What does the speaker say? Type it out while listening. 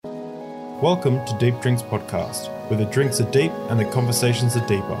Welcome to Deep Drinks Podcast, where the drinks are deep and the conversations are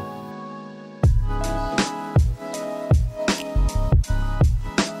deeper.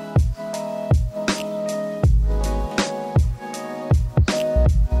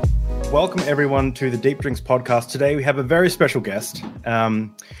 Welcome everyone to the Deep Drinks Podcast. Today we have a very special guest.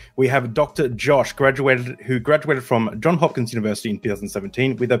 We have Dr. Josh, who graduated from Johns Hopkins University in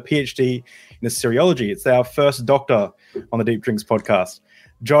 2017 with a PhD in Assyriology. It's our first doctor on the Deep Drinks Podcast.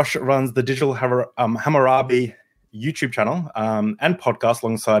 Josh runs the Digital Hammurabi YouTube channel and podcast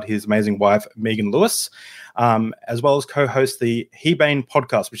alongside his amazing wife, Megan Lewis, as well as co-hosts the Hebane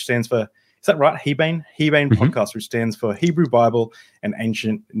podcast, which stands for, is that right? Hebane podcast, which stands for Hebrew Bible and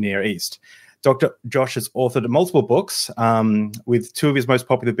Ancient Near East. Dr. Josh has authored multiple books, with two of his most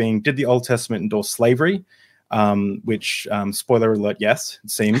popular being Did the Old Testament Endorse Slavery? Which, spoiler alert, yes, it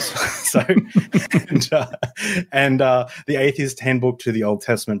seems so. and The Atheist Handbook to the Old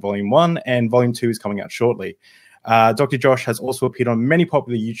Testament, Volume 1, and Volume 2 is coming out shortly. Dr. Josh has also appeared on many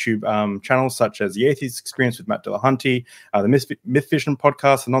popular YouTube channels, such as The Atheist Experience with Matt Dillahunty, the Myth Vision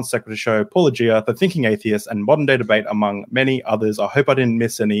podcast, the Non Sequitur Show, Apologia, The Thinking Atheist, and Modern Day Debate, among many others. I hope I didn't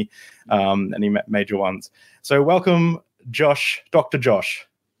miss any major ones. So welcome, Josh, Dr. Josh.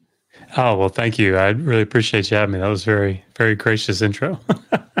 Oh, well, thank you. I really appreciate you having me. That was very, very gracious intro.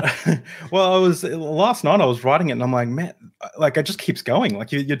 Well, last night I was writing it and I'm like, man, like it just keeps going.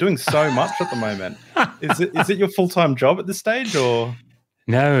 Like you're doing so much at the moment. Is it your full-time job at this stage or?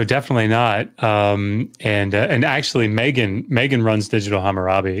 No, definitely not. And actually Megan runs Digital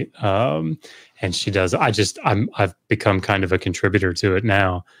Hammurabi. And she does, I've become kind of a contributor to it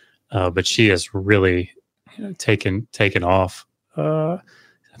now. But she has really taken off.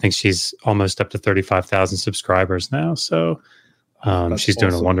 I think she's almost up to 35,000 subscribers now. So she's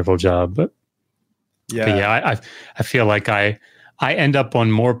doing a wonderful job. But I feel like I end up on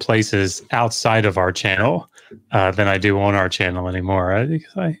more places outside of our channel than I do on our channel anymore.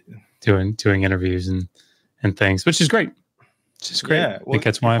 Because I doing interviews and things, which is great. Yeah, I think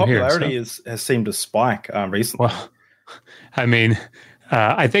that's why I'm here. Popularity has seemed to spike recently. Well, I mean,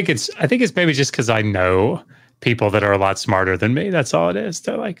 I think it's maybe just because I know people that are a lot smarter than me. That's all it is.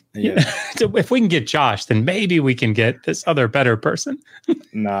 They're like, if we can get Josh, then maybe we can get this other better person.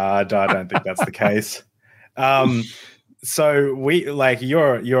 Nah, I don't think that's the case. So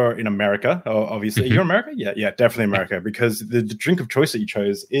you're in America, obviously. You're in America? Yeah, definitely America, because the drink of choice that you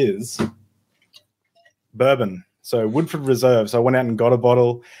chose is bourbon. So Woodford Reserve. So I went out and got a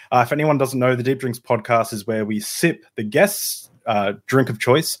bottle. If anyone doesn't know, the Deep Drinks Podcast is where we sip the guest's drink of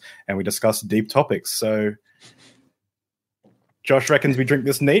choice and we discuss deep topics. So Josh reckons we drink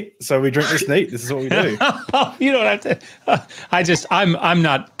this neat, so we drink this neat. This is what we do. You don't have to. I'm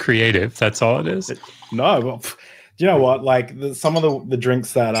not creative. That's all it is. No, well, you know what? Like some of the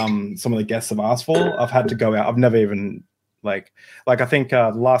drinks that some of the guests have asked for, I've had to go out. I've never even like I think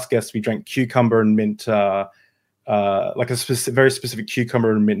the last guest we drank cucumber and mint, like a very specific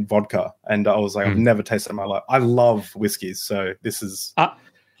cucumber and mint vodka, and I was like, I've never tasted it in my life. I love whiskeys, so this is.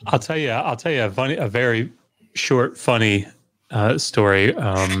 I'll tell you a very short, funny story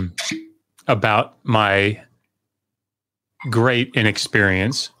about my great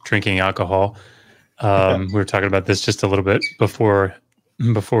inexperience drinking alcohol. We were talking about this just a little bit before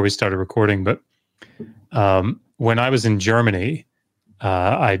we started recording, but when I was in Germany,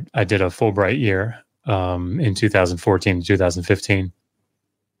 I did a Fulbright year in 2014 and 2015,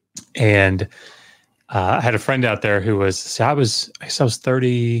 and I had a friend out there who I guess I was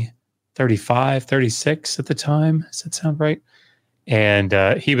 30, 35, 36 at the time. Does that sound right? And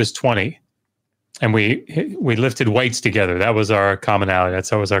he was 20, and we lifted weights together. That was our commonality.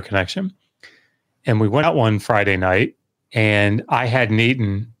 That was our connection. And we went out one Friday night, and I hadn't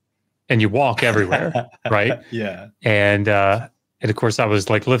eaten, and you walk everywhere, right? Yeah. And of course, I was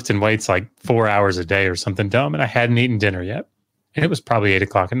like lifting weights like 4 hours a day or something dumb, and I hadn't eaten dinner yet. And it was probably 8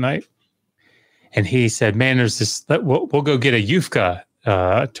 o'clock at night. And he said, "Man, there's this. We'll go get a yufka,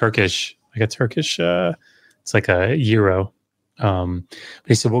 Turkish. It's like a euro." But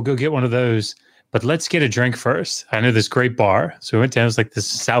he said, "We'll go get one of those, but let's get a drink first." I know this great bar. So we went down, it was like this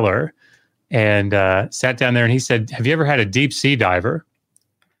cellar, and sat down there, and he said, "Have you ever had a deep sea diver?"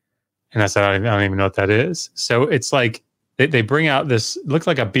 And I said, I don't even know what that is. So it's like, they bring out this, looked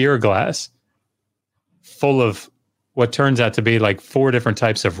like a beer glass full of what turns out to be like 4 different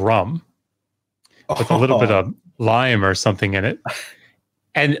types of rum with a little bit of lime or something in it.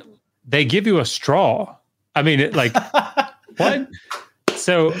 And they give you a straw. I mean, what?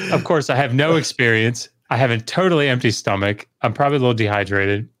 So, of course, I have no experience. I have a totally empty stomach. I'm probably a little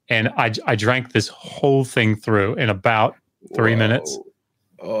dehydrated. And I drank this whole thing through in about 3 minutes.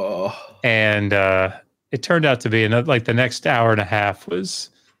 Oh, And it turned out to be like the next hour and a half was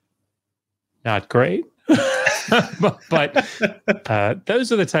not great. but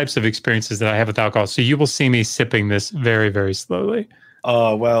those are the types of experiences that I have with alcohol. So you will see me sipping this very, very slowly.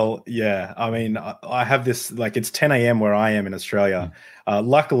 oh, well, yeah. I mean, I have this, like, it's 10 a.m. where I am in Australia.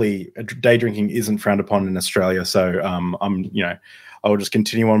 Luckily, day drinking isn't frowned upon in Australia. So I will just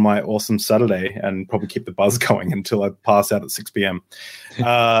continue on my awesome Saturday and probably keep the buzz going until I pass out at 6 p.m.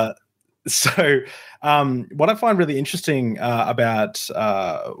 So what I find really interesting about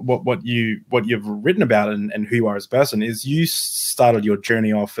what you've written about and who you are as a person is you started your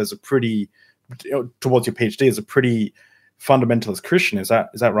journey off as towards your PhD as a pretty fundamentalist Christian. Is that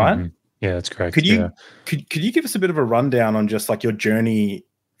right? Mm-hmm. Yeah, that's correct. Could you give us a bit of a rundown on just like your journey?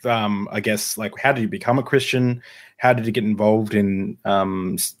 I guess, like, how did you become a Christian? How did you get involved in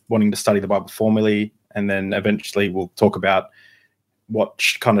wanting to study the Bible formally? And then eventually we'll talk about what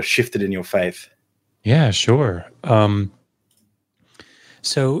kind of shifted in your faith. Yeah, sure.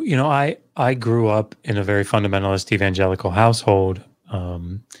 So, I grew up in a very fundamentalist evangelical household.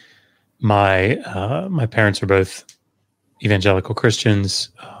 My parents are both evangelical Christians,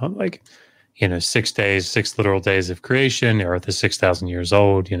 6 literal days of creation, the earth is 6,000 years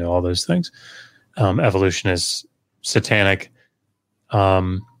old, all those things. Evolution is satanic.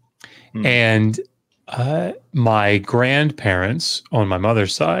 And my grandparents on my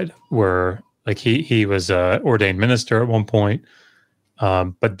mother's side were like, he was a ordained minister at one point.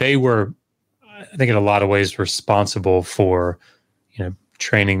 But they were, I think, in a lot of ways responsible for,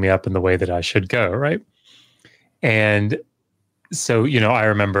 training me up in the way that I should go. Right. And so, I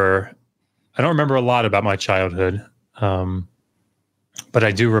don't remember a lot about my childhood. But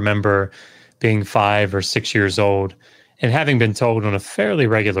I do remember being 5 or 6 years old and having been told on a fairly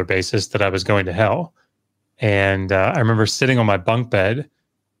regular basis that I was going to hell. And I remember sitting on my bunk bed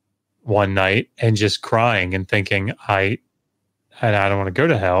one night and just crying and thinking, I don't want to go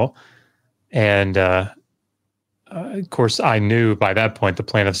to hell. And of course, I knew by that point the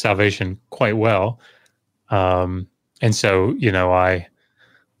plan of salvation quite well. And so,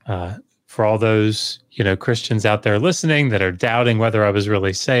 for all those, Christians out there listening that are doubting whether I was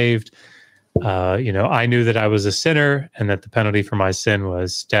really saved, I knew that I was a sinner and that the penalty for my sin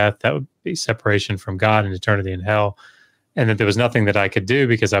was death. That would be separation from God and eternity in hell. And that there was nothing that I could do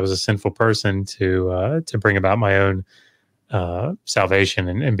because I was a sinful person to bring about my own salvation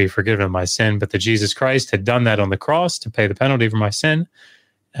and be forgiven of my sin. But that Jesus Christ had done that on the cross to pay the penalty for my sin.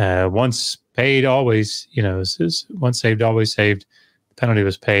 Once paid, always, once saved, always saved. The penalty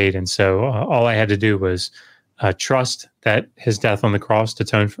was paid. And so all I had to do was trust that his death on the cross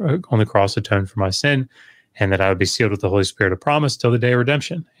atoned for my sin, and that I would be sealed with the Holy Spirit of promise till the day of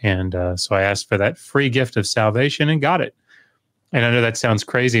redemption. And so I asked for that free gift of salvation and got it. And I know that sounds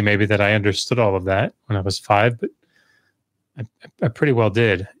crazy, maybe, that I understood all of that when I was 5, but I pretty well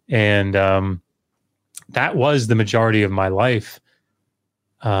did. And that was the majority of my life.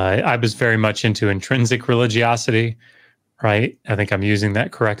 I was very much into intrinsic religiosity, right? I think I'm using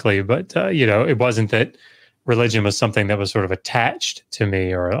that correctly, but it wasn't that religion was something that was sort of attached to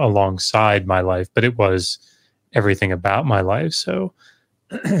me or alongside my life, but it was everything about my life. So,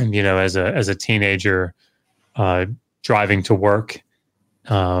 as a teenager, driving to work,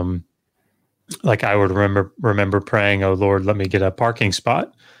 like I would remember praying, "Oh Lord, let me get a parking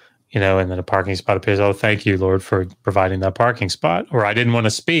spot," and then a parking spot appears. "Oh, thank you, Lord, for providing that parking spot." Or I didn't want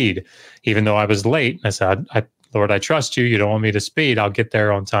to speed, even though I was late. I said, "Lord, I trust you. You don't want me to speed. I'll get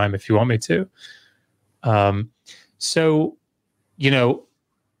there on time if you want me to." So,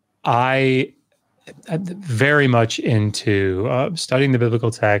 I'm very much into studying the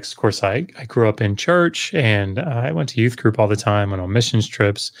biblical text. Of course, I grew up in church and I went to youth group all the time, went on missions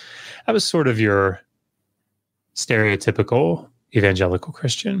trips. I was sort of your stereotypical evangelical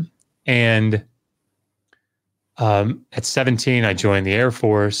Christian. And at 17, I joined the Air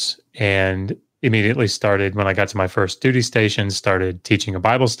Force and immediately started, when I got to my first duty station, started teaching a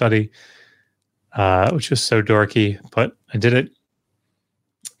Bible study, which was so dorky, but I did it.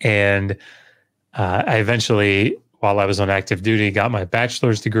 And I eventually, while I was on active duty, got my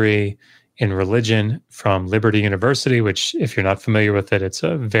bachelor's degree in religion from Liberty University, which, if you're not familiar with it, it's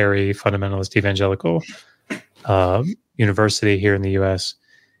a very fundamentalist evangelical university here in the U.S.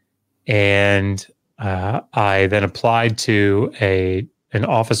 And I then applied to an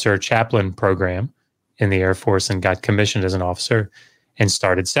officer chaplain program in the Air Force and got commissioned as an officer and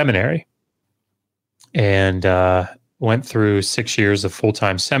started seminary. And went through 6 years of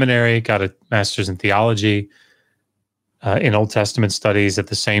full-time seminary, got a master's in theology, in Old Testament studies. At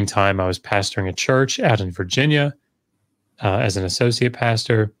the same time, I was pastoring a church out in Virginia. as an associate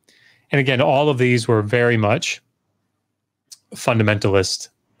pastor. And again, all of these were very much fundamentalist,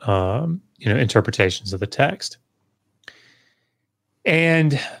 interpretations of the text.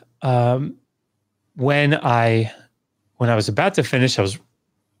 And when I was about to finish, I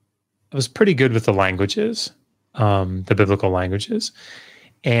was pretty good with the languages, the biblical languages.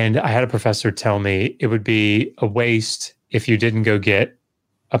 And I had a professor tell me it would be a waste if you didn't go get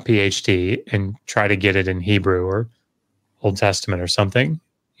a PhD and try to get it in Hebrew or Old Testament or something,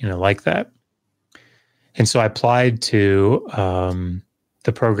 like that. And so I applied to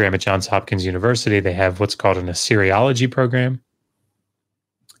the program at Johns Hopkins University. They have what's called an Assyriology program,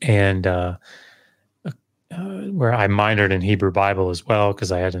 and where I minored in Hebrew Bible as well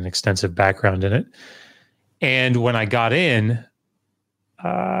because I had an extensive background in it. And when I got in,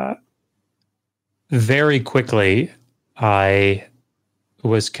 very quickly, I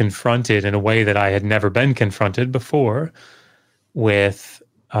was confronted in a way that I had never been confronted before with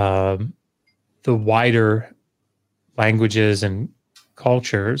the wider languages and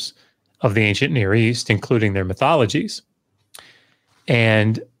cultures of the ancient Near East, including their mythologies.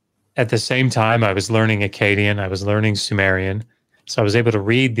 And at the same time, I was learning Akkadian, I was learning Sumerian. So I was able to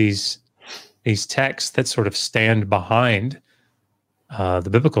read these texts that sort of stand behind the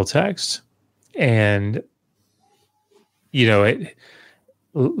biblical text. And,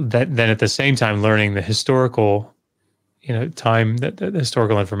 then at the same time, learning the historical, the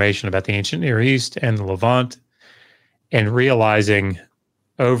historical information about the ancient Near East and the Levant, and realizing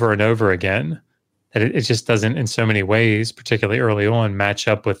over and over again that it just doesn't, in so many ways, particularly early on, match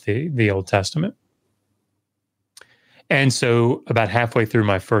up with the Old Testament. And so about halfway through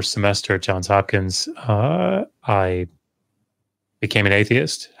my first semester at Johns Hopkins, I became an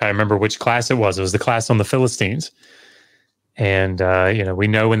atheist. I remember which class it was. It was the class on the Philistines. And, we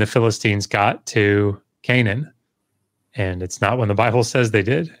know when the Philistines got to Canaan, and it's not when the Bible says they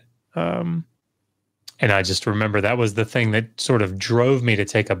did. And I just remember that was the thing that sort of drove me to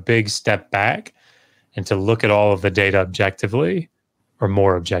take a big step back and to look at all of the data objectively, or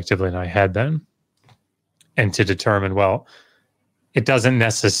more objectively than I had been, and to determine, well, it doesn't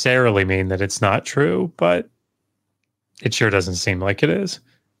necessarily mean that it's not true, but it sure doesn't seem like it is.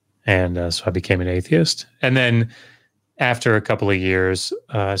 And so I became an atheist. And then after a couple of years,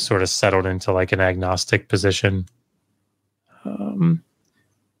 sort of settled into like an agnostic position.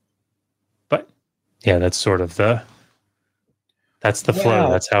 But yeah, that's sort of that's the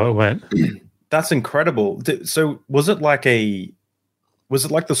flow. That's how it went. That's incredible. So was it like the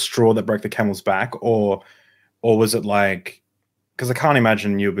straw that broke the camel's back, or was it like, because I can't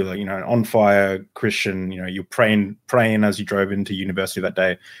imagine you'll be like, an on fire Christian, you're praying as you drove into university that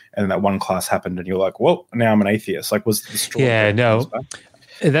day, and then that one class happened and you're like, well, now I'm an atheist. Like, was the straw? Yeah, no,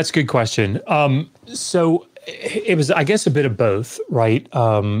 that's a good question. So it was, I guess, a bit of both, right?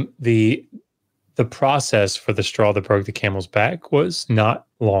 The process for the straw that broke the camel's back was not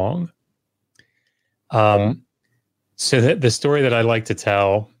long. So the story that I like to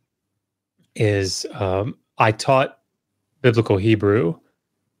tell is I taught biblical Hebrew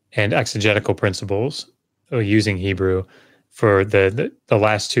and exegetical principles using Hebrew for the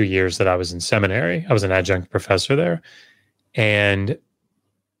last 2 years that I was in seminary. I was an adjunct professor there. And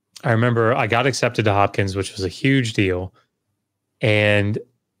I remember I got accepted to Hopkins, which was a huge deal. And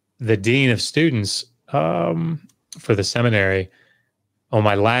the dean of students for the seminary, on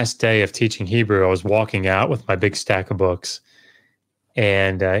my last day of teaching Hebrew, I was walking out with my big stack of books.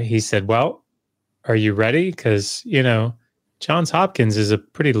 And he said, well, are you ready? Because, Johns Hopkins is a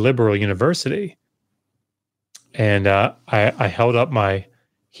pretty liberal university. And I held up my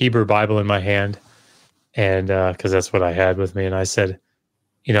Hebrew Bible in my hand, and because that's what I had with me. And I said,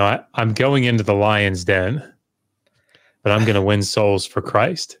 I'm going into the lion's den, but I'm going to win souls for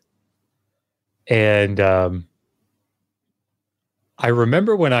Christ. And I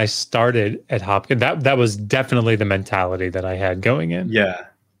remember when I started at Hopkins, that was definitely the mentality that I had going in. Yeah.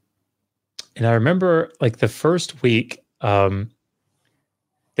 And I remember like the first week, there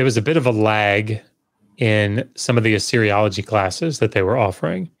was a bit of a lag in some of the Assyriology classes that they were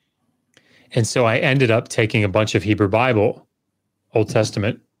offering. And so I ended up taking a bunch of Hebrew Bible, Old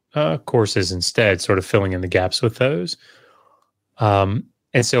Testament courses instead, sort of filling in the gaps with those.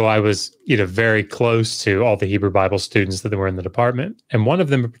 And so I was, very close to all the Hebrew Bible students that were in the department. And one of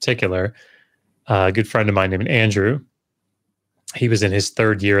them in particular, a good friend of mine named Andrew, he was in his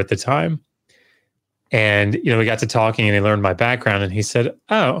third year at the time. And, we got to talking and he learned my background and he said,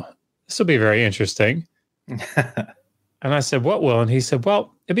 oh, this will be very interesting. And I said, what will? And he said,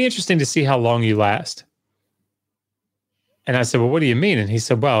 well, it'd be interesting to see how long you last. And I said, well, what do you mean? And he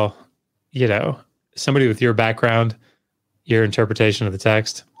said, well, somebody with your background, your interpretation of the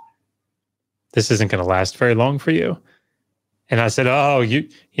text. This isn't going to last very long for you. And I said, oh, you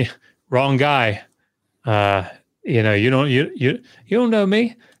wrong guy. You don't know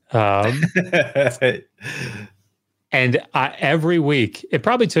me. And every week, it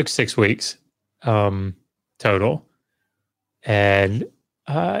probably took 6 weeks total. And,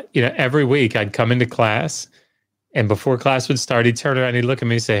 every week I'd come into class, and before class would start, he'd turn around and he'd look at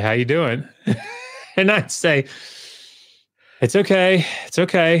me and say, how you doing? And I'd say, it's okay. It's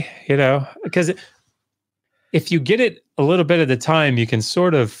okay. Because if you get it a little bit at a time, you can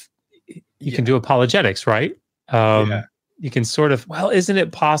sort of, you can do apologetics, right? You can sort of, well, isn't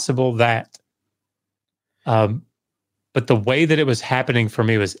it possible that, but the way that it was happening for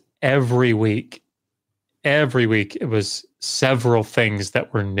me was every week it was several things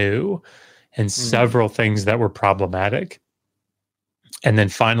that were new and several things that were problematic. And then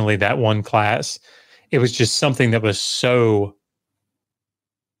finally that one class, it was just something that was so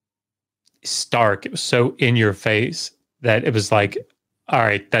stark. It was so in your face that it was like, all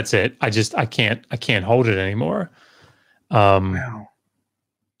right, that's it. I can't hold it anymore. Wow.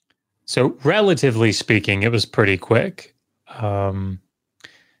 So relatively speaking, it was pretty quick. But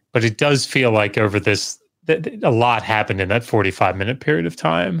it does feel like over this, a lot happened in that 45-minute period of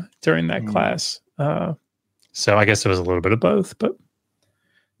time during that class. So I guess it was a little bit of both, but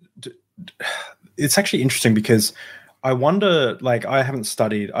it's actually interesting because I wonder, like, I haven't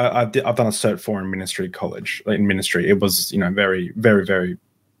studied, I've done a Cert 4 in ministry college, in ministry. It was, very, very, very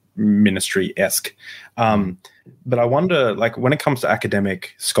ministry-esque. But I wonder, like, when it comes to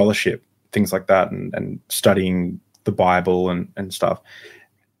academic scholarship, things like that, and studying the Bible and stuff,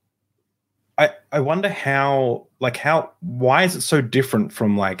 I wonder why is it so different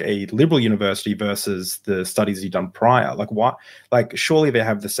from like a liberal university versus the studies you've done prior? Like, what, like, surely they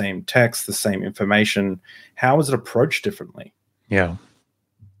have the same text, the same information. How is it approached differently? Yeah.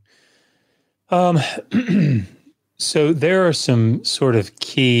 So there are some sort of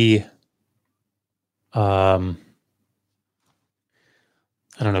key,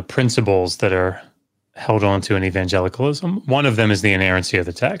 principles that are held on to in evangelicalism. One of them is the inerrancy of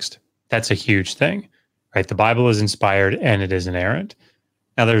the text. That's a huge thing, right? The Bible is inspired and it is inerrant.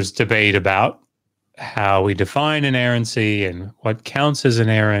 Now, there's debate about how we define inerrancy and what counts as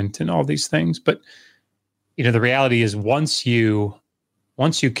inerrant and all these things. But, the reality is once you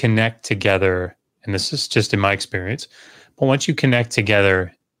connect together, and this is just in my experience, but once you connect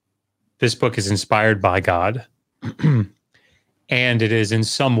together, this book is inspired by God and it is in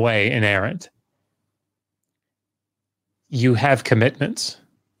some way inerrant. You have commitments.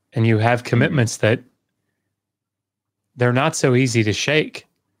 And you have commitments that they're not so easy to shake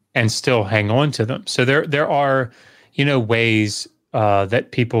and still hang on to them. So there are, ways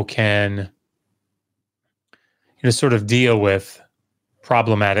that people can, sort of deal with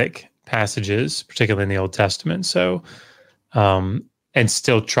problematic passages, particularly in the Old Testament. So, and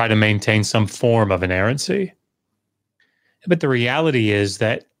still try to maintain some form of inerrancy. But the reality is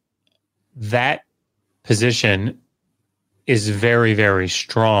that position is very, very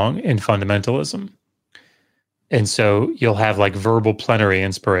strong in fundamentalism. And so you'll have like verbal plenary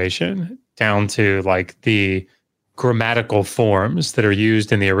inspiration down to like the grammatical forms that are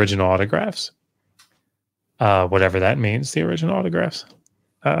used in the original autographs. Whatever that means, the original autographs.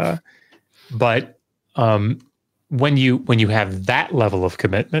 But when you have that level of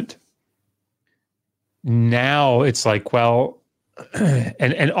commitment, now it's like, well,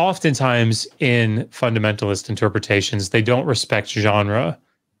 and oftentimes in fundamentalist interpretations, they don't respect genre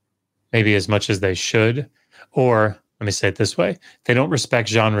maybe as much as they should. Or let me say it this way. They don't respect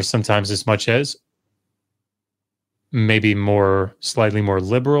genre sometimes as much as maybe slightly more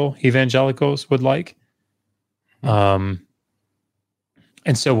liberal evangelicals would like. And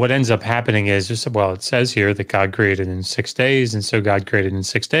so what ends up happening is just, well, it says here that God created in 6 days, and so God created in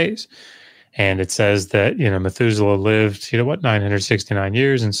 6 days. And it says that, Methuselah lived, 969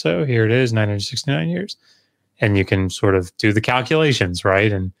 years. And so here it is, 969 years. And you can sort of do the calculations,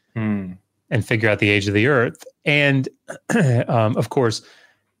 right? And figure out the age of the earth. And of course,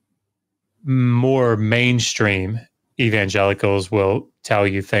 more mainstream evangelicals will tell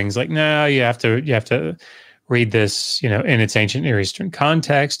you things like, no, you have to read this, in its ancient Near Eastern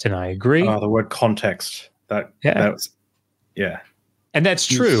context. And I agree. The word context. And that's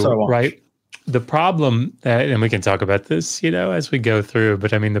true, so right? The problem, and we can talk about this, as we go through,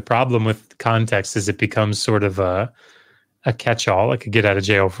 but I mean, the problem with context is it becomes sort of a catch-all, like a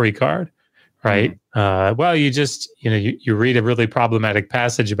get-out-of-jail-free card, right? Well, you just, you read a really problematic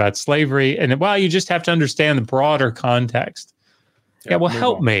passage about slavery, and, well, you just have to understand the broader context. Yeah, well, move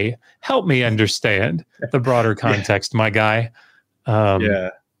on. help me understand the broader context, my guy. Yeah,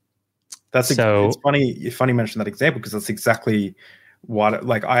 So it's funny. It's funny you mention that example because that's exactly what.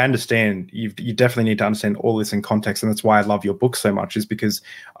 Like, I understand you definitely need to understand all this in context, and that's why I love your book so much. Is because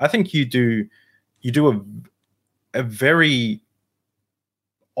I think you do a very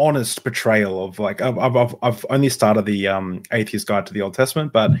honest portrayal of like I've only started the Atheist Guide to the Old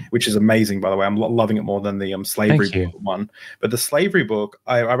Testament, but which is amazing, by the way. I'm loving it more than the slavery book one. But the slavery book,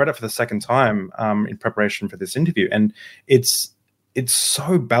 I read it for the second time in preparation for this interview, and it's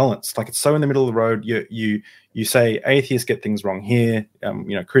so balanced. Like, it's so in the middle of the road. You say atheists get things wrong here,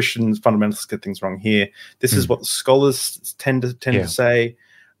 Christians, fundamentalists get things wrong here. This is what the scholars tend to say,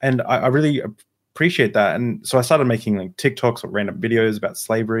 and I really appreciate that. And so I started making like TikToks or random videos about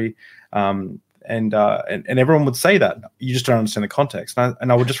slavery, and everyone would say that you just don't understand the context,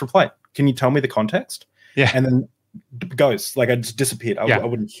 and I would just reply, can you tell me the context? And then goes like, I just disappeared. I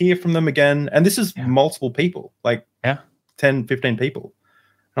wouldn't hear from them again, and this is multiple people, like 10 15 people.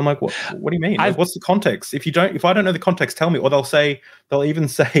 I'm like, what do you mean? Like, what's the context? If I don't know the context, tell me. Or they'll even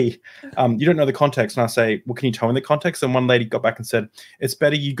say, you don't know the context. And I say, well, can you tell me the context? And one lady got back and said, it's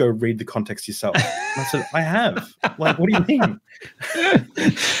better you go read the context yourself. And I said, I have. Like, what do you mean?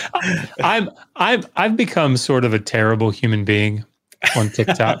 I've become sort of a terrible human being on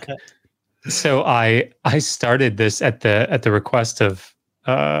TikTok. So I started this at the request of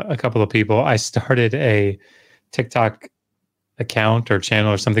a couple of people. I started a TikTok account or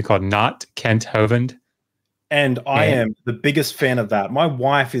channel or something called Not Kent Hovind. And I am the biggest fan of that. My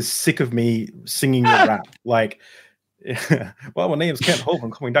wife is sick of me singing the rap. Like, well, my name's Kent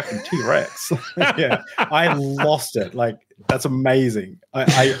Hovind, coming back in T-Rex. Yeah, I lost it. Like, that's amazing.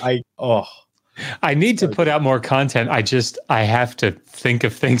 I need to put out more content. I have to think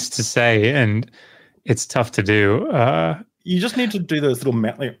of things to say, and it's tough to do. You just need to do those little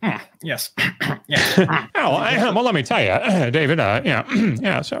yes, yes. Well, let me tell you, David.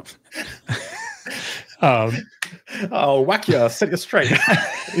 So. Whack you, set you straight.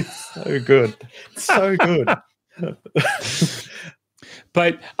 It's so good, so good.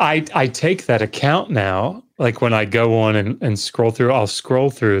 But I take that account now. Like, when I go on and scroll through, I'll scroll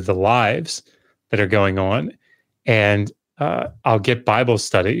through the lives that are going on, and I'll get Bible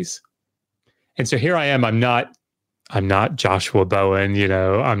studies. And so here I am. I'm not Joshua Bowen,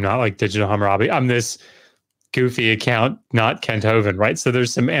 I'm not like Digital Hammurabi. I'm this goofy account, not Kent Hovind, right? So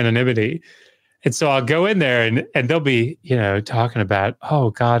there's some anonymity. And so I'll go in there and they'll be, talking about,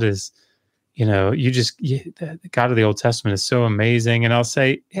 oh, God is, the God of the Old Testament is so amazing. And I'll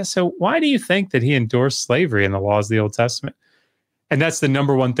say, yeah, so why do you think that he endorsed slavery in the laws of the Old Testament? And that's the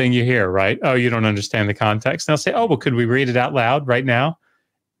number one thing you hear, right? Oh, you don't understand the context. And I'll say, oh, well, could we read it out loud right now?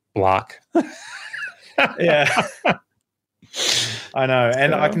 Block. Yeah. I know,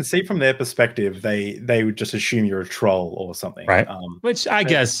 and I can see from their perspective, they would just assume you're a troll or something, right? Which I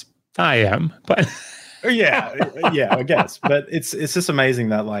guess I am, but yeah, I guess. But it's just amazing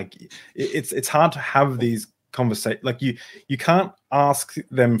that, like, it's hard to have these conversations. Like, you can't ask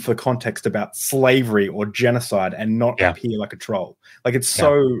them for context about slavery or genocide and not appear like a troll. Like, it's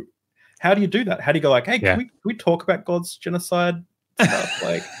so. How do you do that? How do you go like, hey, can we talk about God's genocide stuff?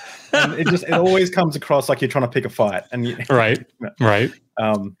 Like. And it always comes across like you're trying to pick a fight, and right.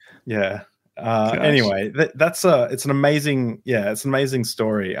 Anyway, it's an amazing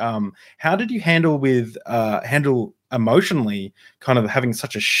story. How did you handle emotionally, kind of having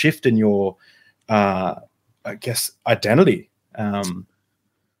such a shift in your, I guess, identity?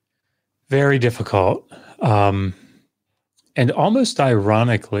 Very difficult, and almost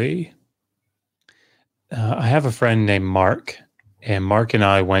ironically, I have a friend named Mark. And Mark and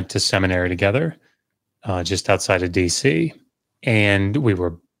I went to seminary together, just outside of DC, and we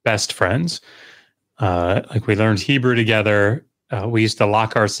were best friends. Like, we learned Hebrew together. We used to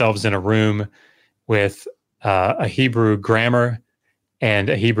lock ourselves in a room with a Hebrew grammar and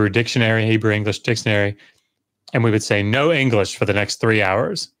a Hebrew dictionary, Hebrew English dictionary, and we would say no English for the next 3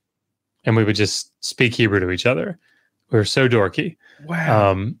 hours, and we would just speak Hebrew to each other. We were so dorky.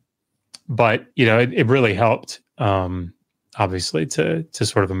 Wow. But it really helped. Obviously, to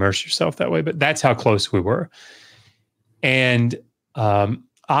sort of immerse yourself that way. But that's how close we were. And I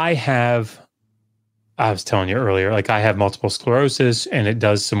was telling you earlier, like, I have multiple sclerosis, and it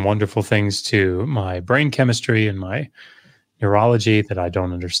does some wonderful things to my brain chemistry and my neurology that I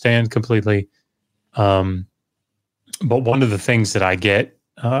don't understand completely. But one of the things that I get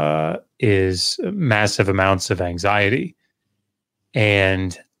is massive amounts of anxiety.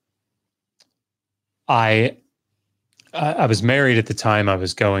 And I was married at the time. I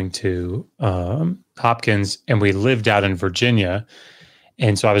was going to Hopkins, and we lived out in Virginia.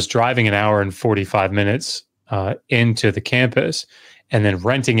 And so I was driving an hour and 45 minutes into the campus, and then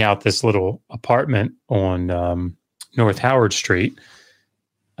renting out this little apartment on North Howard Street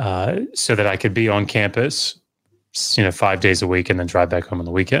so that I could be on campus, 5 days a week, and then drive back home on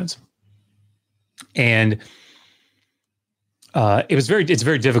the weekends. And it's very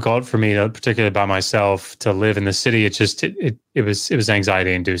difficult for me, particularly by myself, to live in the city. It was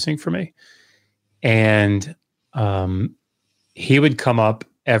anxiety inducing for me. And he would come up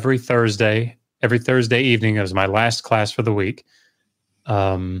every Thursday evening. It was my last class for the week.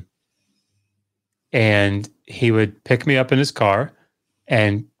 And he would pick me up in his car,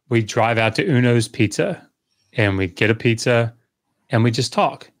 and we'd drive out to Uno's Pizza, and we'd get a pizza, and we'd just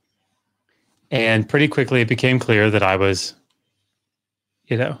talk. And pretty quickly it became clear that I was,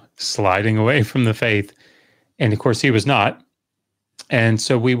 sliding away from the faith. And of course he was not. And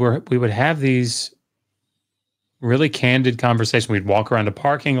so we would have these really candid conversations. We'd walk around a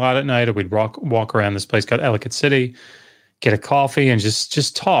parking lot at night, or we'd walk around this place called Ellicott City, get a coffee, and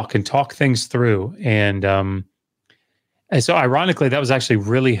just talk things through. And so ironically, that was actually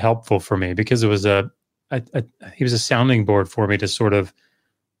really helpful for me, because it was he was a sounding board for me to sort of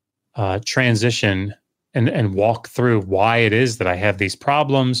transition and walk through why it is that I have these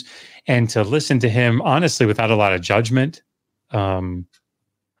problems, and to listen to him honestly without a lot of judgment. And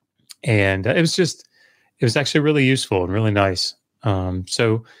it was actually really useful and really nice.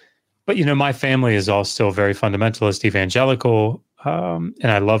 But my family is all still very fundamentalist, evangelical, and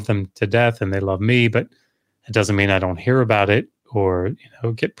I love them to death, and they love me, but it doesn't mean I don't hear about it, or,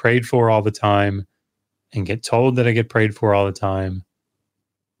 get prayed for all the time, and get told that I get prayed for all the time.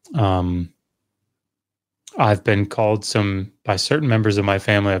 I've been called by certain members of my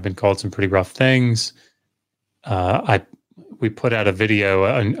family, I've been called some pretty rough things. We put out a video,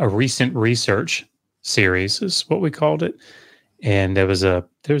 a recent research series is what we called it. And there's a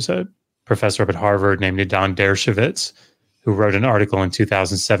professor up at Harvard named Don Dershowitz, who wrote an article in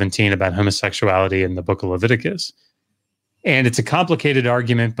 2017 about homosexuality in the book of Leviticus. And it's a complicated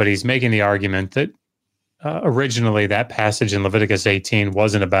argument, but he's making the argument that originally that passage in Leviticus 18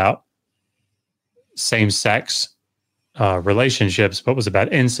 wasn't about same-sex relationships, but was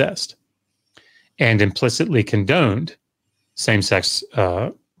about incest, and implicitly condoned same-sex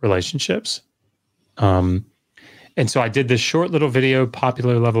relationships. And so I did this short little video,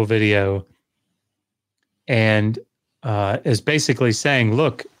 popular level video, and is basically saying,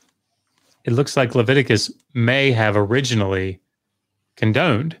 look, it looks like Leviticus may have originally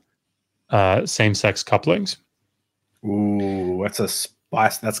condoned same-sex couplings. Ooh, that's a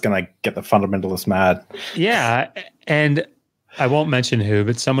spice. That's going to get the fundamentalists mad. Yeah, and I won't mention who,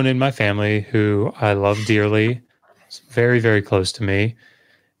 but someone in my family who I love dearly, very, very close to me,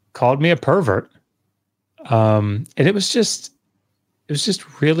 called me a pervert. And it was just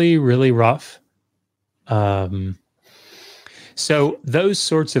really, really rough. So those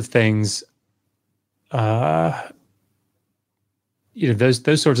sorts of things, those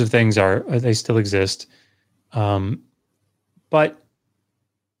sorts of things they still exist. But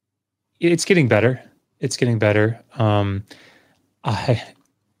it's getting better. It's getting better. I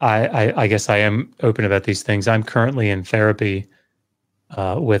guess I am open about these things. I'm currently in therapy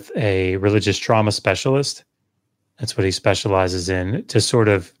with a religious trauma specialist. That's what he specializes in, to sort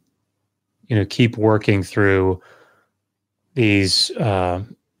of, keep working through these,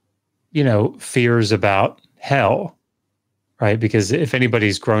 fears about hell, right? Because if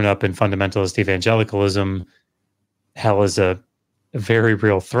anybody's grown up in fundamentalist evangelicalism, hell is a very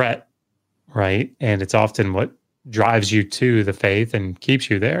real threat, right? And it's often what drives you to the faith and keeps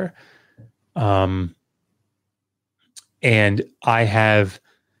you there. And I have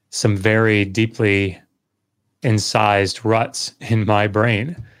some very deeply incised ruts in my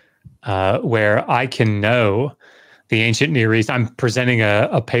brain where I can know the ancient Near East. I'm presenting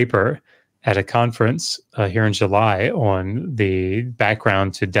a paper at a conference here in July on the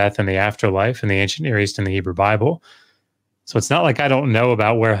background to death and the afterlife in the ancient Near East and the Hebrew Bible. So it's not like I don't know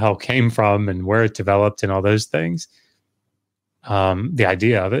about where hell came from and where it developed and all those things, the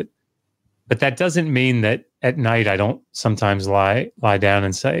idea of it. But that doesn't mean that at night I don't sometimes lie down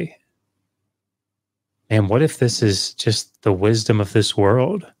and say, man, what if this is just the wisdom of this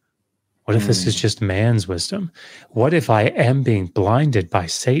world? What if this is just man's wisdom? What if I am being blinded by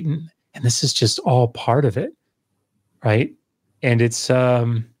Satan and this is just all part of it, right? And it's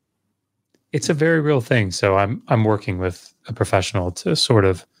a very real thing. So I'm working with a professional to sort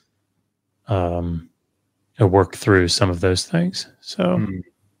of work through some of those things. So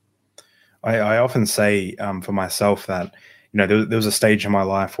I often say for myself that there was a stage in my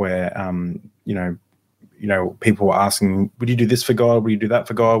life where people were asking, would you do this for God? Would you do that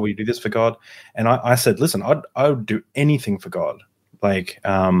for God? Would you do this for God? And I said, listen, I would do anything for God. Like,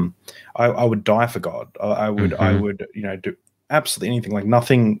 I would die for God. I would, do absolutely anything. Like,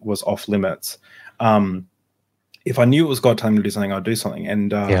 nothing was off limits. If I knew it was God telling me to do something, I'd do something.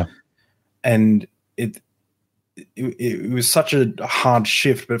 And it was such a hard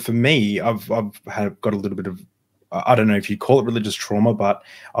shift. But for me, I've got a little bit of, I don't know if you call it religious trauma, but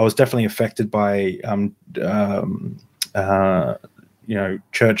I was definitely affected by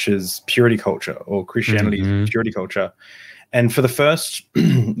church's purity culture, or Christianity's purity culture. And for the first,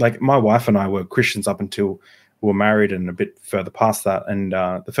 like, my wife and I were Christians up until we were married and a bit further past that. And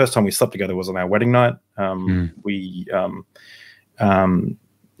the first time we slept together was on our wedding night.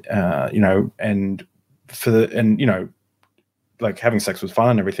 Like, having sex was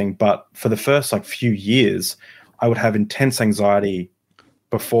fun and everything. But for the first few years, I would have intense anxiety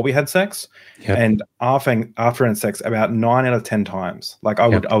before we had sex, and after having sex, about 9 out of 10 times, like I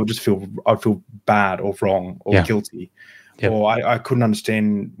would just feel bad or wrong or guilty. Or I couldn't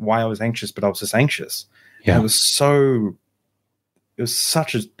understand why I was anxious, but I was just anxious. Yeah. And it was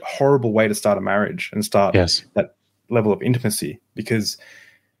such a horrible way to start a marriage and start that level of intimacy, because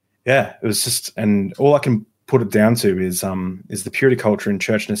it was just, and all I can put it down to is the purity culture in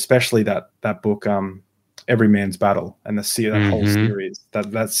church, and especially that book, Every Man's Battle, and that whole series,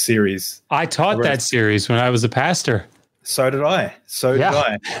 that series. I taught that series when I was a pastor. So did I.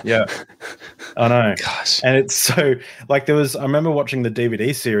 Yeah. I know. Gosh. And it's so, like, I remember watching the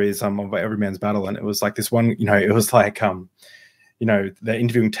DVD series of Every Man's Battle, and it was like this one, it was like, they're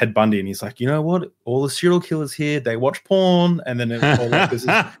interviewing Ted Bundy, and he's like, you know what? All the serial killers here, they watch porn. And then it was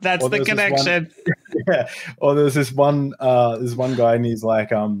like, that's the connection. Or there was this one guy, and he's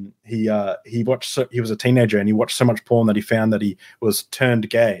like, he was a teenager, and he watched so much porn that he found that he was turned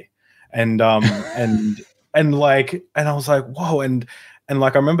gay. And and I was like, whoa. And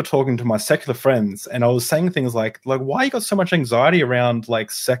like, I remember talking to my secular friends, and I was saying things like, why you got so much anxiety around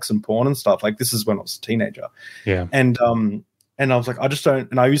like sex and porn and stuff? Like, this is when I was a teenager. Yeah. And I was like, I just don't,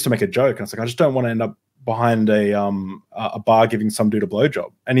 and I used to make a joke, and I was like, I just don't want to end up behind a bar giving some dude a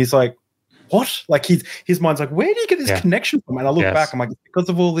blowjob. And he's like, what? Like, his mind's like, where do you get this connection from? And I look back, I'm like, because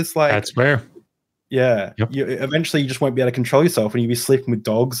of all this, like, that's where. Yeah. Yep. Eventually you just won't be able to control yourself when you be sleeping with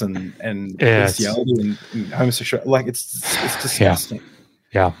dogs and bestiality and homosexuality. Like, it's disgusting.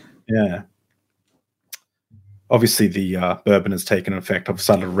 Yeah. Obviously the bourbon has taken effect. I've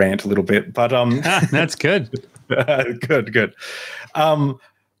started to rant a little bit, but that's good. Good.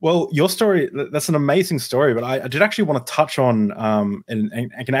 Well, your story, that's an amazing story, but I did actually want to touch on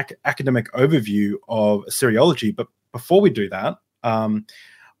an academic overview of Assyriology. But before we do that,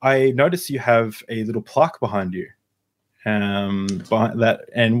 I notice you have a little plaque behind you. Behind that,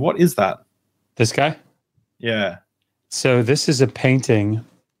 and what is that? This guy? Yeah. So this is a painting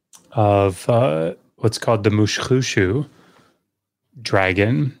of what's called the Mushkhushu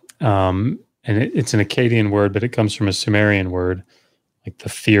dragon. And it's an Akkadian word, but it comes from a Sumerian word, like the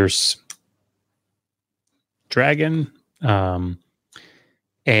fierce dragon. And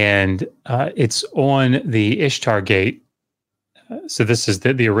it's on the Ishtar Gate. So this is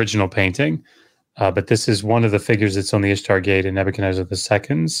the original painting, but this is one of the figures that's on the Ishtar Gate in Nebuchadnezzar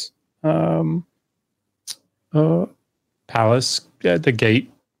II's palace. The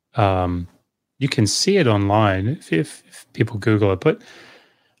gate, you can see it online if people Google it. But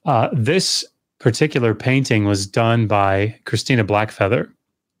this particular painting was done by Christina Blackfeather,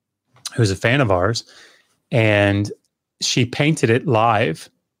 who's a fan of ours, and she painted it live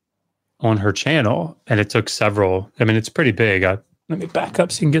on her channel, and it took several. I mean, it's pretty big. Let me back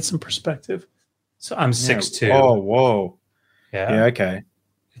up so you can get some perspective. So I'm 6'2". Oh, whoa. Yeah. Okay.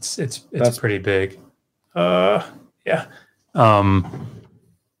 That's pretty big. Yeah.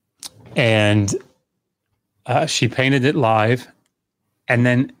 And she painted it live, and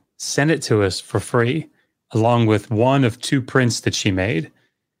then sent it to us for free, along with one of two prints that she made.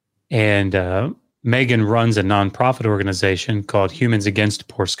 And Megan runs a nonprofit organization called Humans Against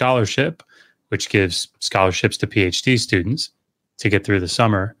Poor Scholarship, which gives scholarships to PhD students to get through the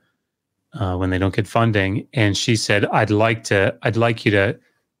summer when they don't get funding. And she said, I'd like you to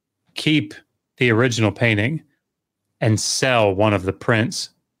keep the original painting and sell one of the prints,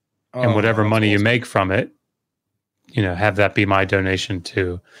 and whatever money you make from it, have that be my donation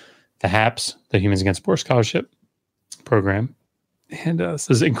to the HAPS, the Humans Against Poor Scholarship program. And this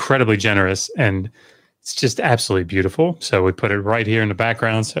is incredibly generous, and it's just absolutely beautiful. So we put it right here in the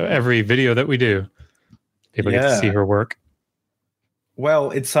background. So every video that we do, people get to see her work.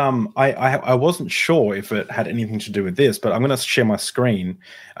 Well, it's I wasn't sure if it had anything to do with this, but I'm going to share my screen.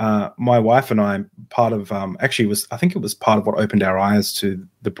 My wife and I, part of actually was I think it was part of what opened our eyes to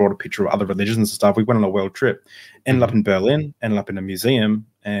the broader picture of other religions and stuff. We went on a world trip, ended up in Berlin, ended up in a museum,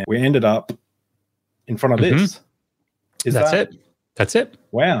 and we ended up in front of this. That's it. That's it.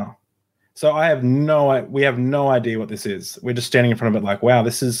 Wow. So we have no idea what this is. We're just standing in front of it like, wow,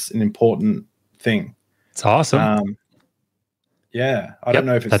 this is an important thing. It's awesome. Yeah, I don't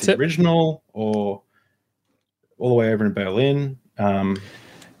know if it's the original or all the way over in Berlin.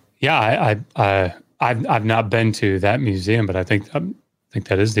 Yeah, I've not been to that museum, but I think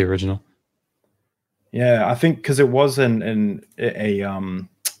that is the original. Yeah, I think because it was like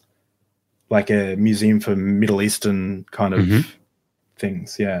a museum for Middle Eastern kind of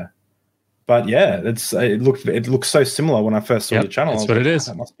things. Yeah, but yeah, it looks so similar when I first saw your channel. That's what it is.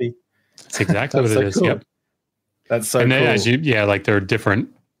 That must be. That's exactly what it is. Cool. Yep. That's so and cool. Then like there are different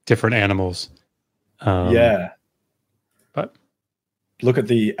animals. Yeah. But look at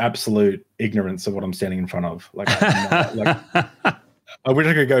the absolute ignorance of what I'm standing in front of. Like, I wish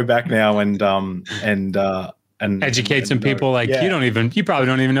I could go back now and educate some people. Like you probably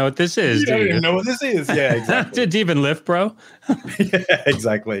don't even know what this is. You don't even know what this is. Yeah, exactly. Did you even lift, bro? Yeah,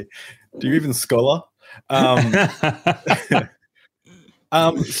 exactly. Do you even scholar?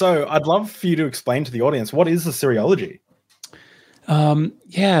 So I'd love for you to explain to the audience, what is Assyriology?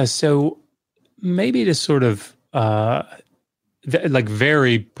 So maybe to sort of like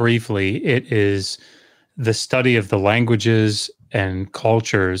very briefly, it is the study of the languages and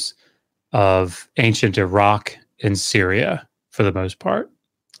cultures of ancient Iraq and Syria for the most part.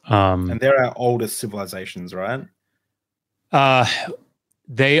 And they're our oldest civilizations, right?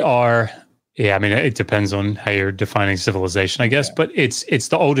 They are. Yeah, I mean, it depends on how you're defining civilization, I guess. Yeah. But it's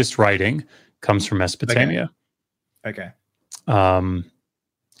the oldest writing comes from Mesopotamia. Okay. And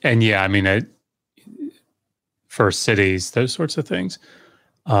yeah, I mean, first cities, those sorts of things.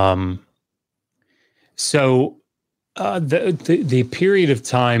 So the period of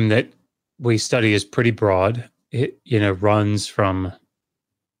time that we study is pretty broad. It runs from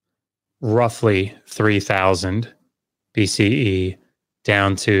roughly 3000 BCE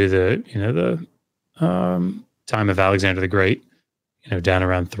down to the time of Alexander the Great, down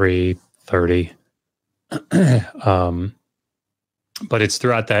around 330. But it's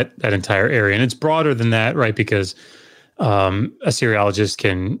throughout that entire area, and it's broader than that, right? Because Assyriologists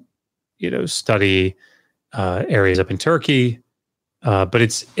can, study areas up in Turkey, but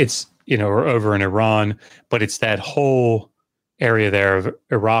it's or over in Iran, but it's that whole area there of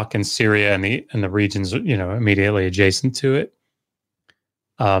Iraq and Syria and the regions immediately adjacent to it.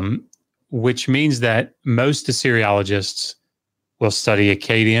 Which means that most Assyriologists will study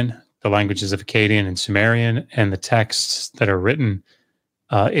Akkadian, the languages of Akkadian and Sumerian, and the texts that are written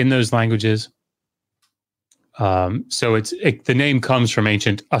in those languages. So the name comes from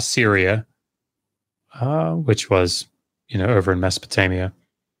ancient Assyria, which was, over in Mesopotamia,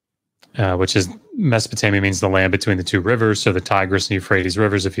 Mesopotamia means the land between the two rivers. So the Tigris and Euphrates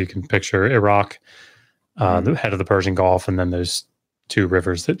rivers, if you can picture Iraq, the head of the Persian Gulf, and then those two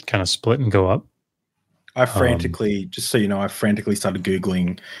rivers that kind of split and go up. I frantically started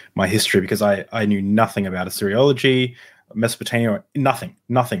Googling my history because I knew nothing about Assyriology, Mesopotamia, nothing.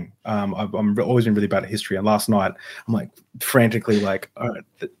 I've always been really bad at history. And last night, I'm like frantically the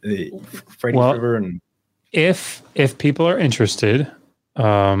Euphrates River. And if people are interested,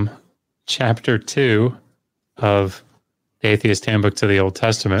 chapter 2 of the Atheist Handbook to the Old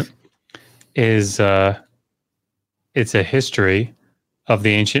Testament is it's a history of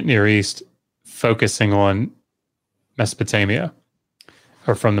the ancient Near East, focusing on Mesopotamia,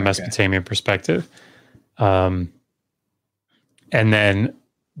 or from the Mesopotamian perspective. And then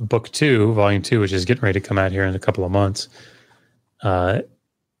book 2, volume 2, which is getting ready to come out here in a couple of months, I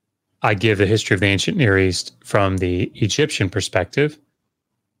give the history of the ancient Near East from the Egyptian perspective,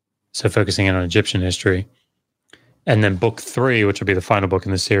 so focusing in on Egyptian history. And then book 3, which will be the final book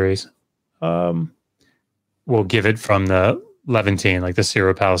in the series, we'll give it from the Levantine, like the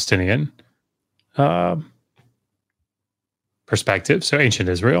Syro-Palestinian perspective. So ancient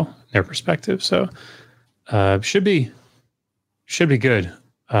Israel, their perspective. So should be good.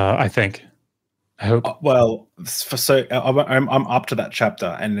 I think. I hope. Well, so I'm up to that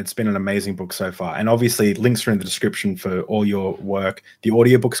chapter, and it's been an amazing book so far. And obviously, links are in the description for all your work. The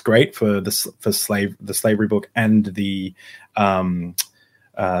audiobook's great for the slavery book, and the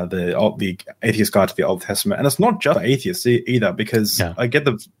Atheist Guide to the Old Testament. And it's not just atheists either, because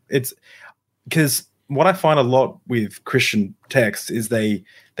because what I find a lot with Christian texts is they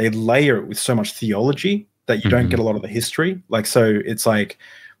layer it with so much theology that you don't get a lot of the history. Like, so it's like,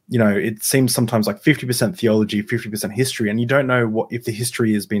 you know, it seems sometimes like 50% theology, 50% history, and you don't know what if the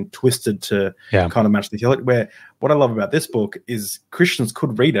history has been twisted to kind of match the theology. Where what I love about this book is Christians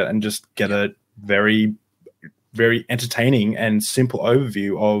could read it and just get a very, very entertaining and simple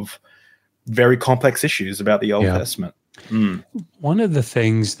overview of very complex issues about the Old Testament. One of the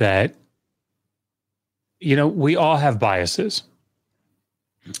things that, you know, we all have biases.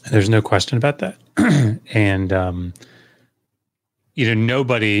 There's no question about that. And, you know,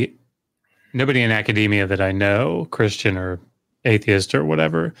 nobody in academia that I know, Christian or atheist or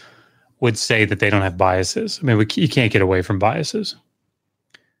whatever, would say that they don't have biases. I mean, you can't get away from biases.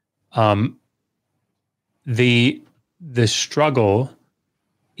 The struggle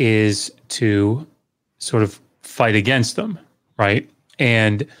is to sort of fight against them, right?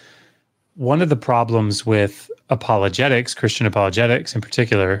 And one of the problems with apologetics, Christian apologetics in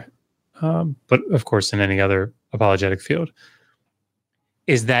particular, but of course in any other apologetic field,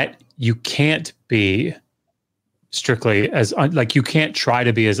 is that you can't be strictly you can't try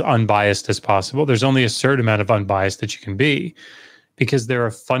to be as unbiased as possible. There's only a certain amount of unbiased that you can be, because there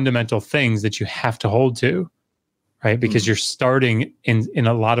are fundamental things that you have to hold to, right? Because you're starting in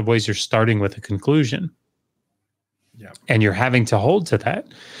a lot of ways, you're starting with a conclusion. Yeah. And you're having to hold to that.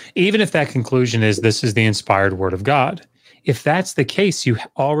 Even if that conclusion is this is the inspired word of God. If that's the case, you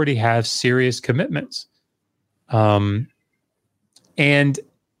already have serious commitments. And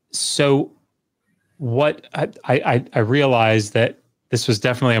so what I realized that this was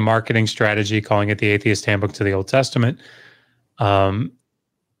definitely a marketing strategy, calling it the Atheist Handbook to the Old Testament.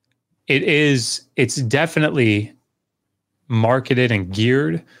 It's definitely marketed and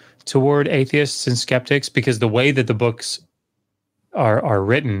geared toward atheists and skeptics, because the way that the books are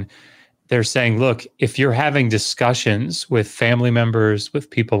written, they're saying, look, if you're having discussions with family members, with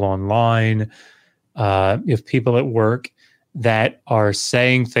people online, if people at work that are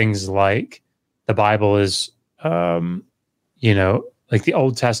saying things like the Bible is, you know, like the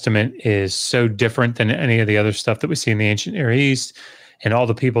Old Testament is so different than any of the other stuff that we see in the ancient Near East, and all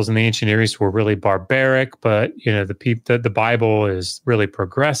the peoples in the ancient Near East were really barbaric, but, you know, the Bible is really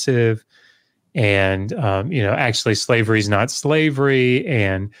progressive, and, you know, actually slavery is not slavery,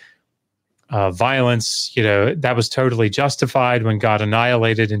 and violence, you know, that was totally justified when God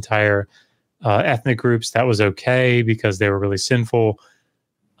annihilated entire ethnic groups. That was okay because they were really sinful.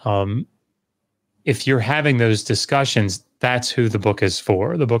 If you're having those discussions, that's who the book is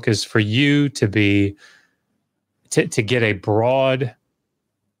for. The book is for you to get a broad,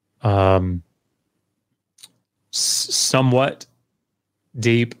 somewhat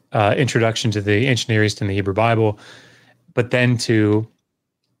deep introduction to the ancient Near East and the Hebrew Bible, but then to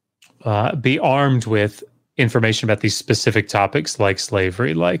be armed with information about these specific topics, like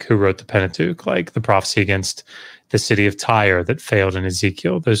slavery, like who wrote the Pentateuch, like the prophecy against the city of Tyre that failed in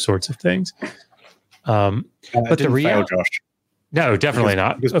Ezekiel, those sorts of things. But the reality, Josh. No, definitely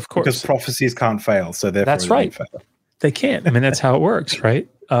not. Of course, because prophecies can't fail. So therefore, that's right. They can't. I mean, that's how it works, right?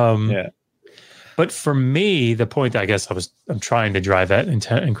 Yeah. But for me, the point that I guess I'm trying to drive at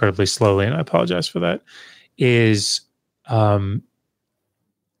incredibly slowly, and I apologize for that, is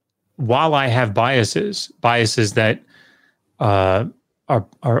while I have biases that are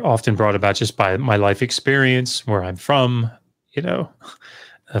often brought about just by my life experience, where I'm from, you know,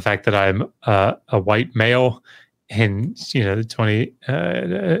 the fact that I'm a white male in, you know,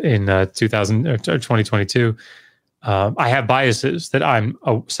 2000 or 2022, I have biases that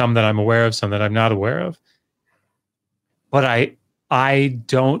some that I'm aware of, some that I'm not aware of. But I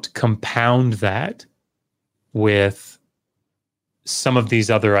don't compound that with some of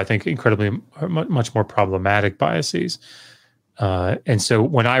these other, I think, incredibly much more problematic biases. And so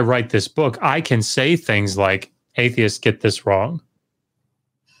when I write this book, I can say things like atheists get this wrong,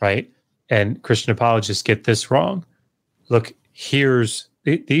 right? And Christian apologists get this wrong. Look,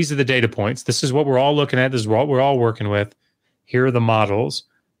 these are the data points. This is what we're all looking at. This is what we're all working with. Here are the models.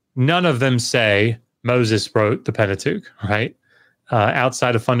 None of them say Moses wrote the Pentateuch, right?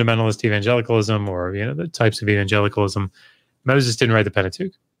 Outside of fundamentalist evangelicalism, or, you know, the types of evangelicalism, Moses didn't write the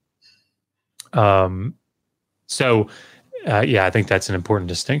Pentateuch. Yeah, I think that's an important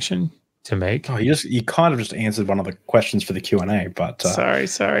distinction to make. Oh, you kind of just answered one of the questions for the Q&A, but sorry.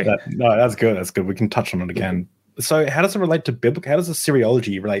 No, that's good. That's good. We can touch on it again. So, how does it relate to biblical? How does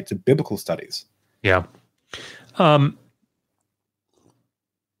Assyriology relate to biblical studies? Yeah.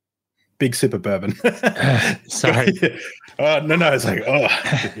 Big sip of bourbon. Sorry. No. It's like,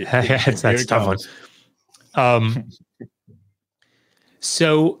 that's a tough one.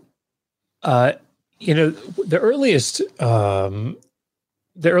 So, you know, the earliest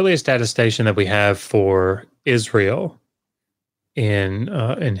the earliest attestation that we have for Israel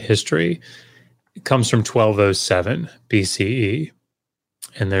in history comes from 1207 BCE,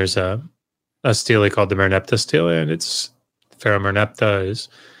 and there's a stele called the Merneptah stele, and it's Pharaoh Merneptah is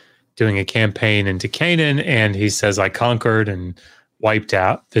doing a campaign into Canaan, and he says, "I conquered and wiped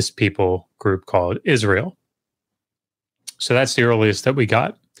out this people group called Israel." So that's the earliest that we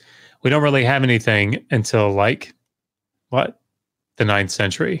got. We don't really have anything until like what, the 9th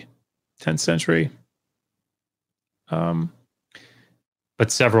century, 10th century. But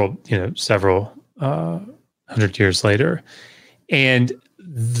several 100 years later, and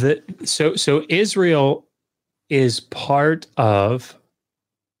so Israel is part of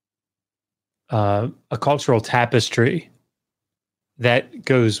a cultural tapestry that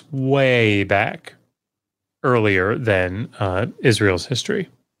goes way back, earlier than Israel's history.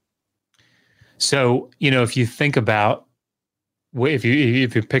 So, if you think about, if you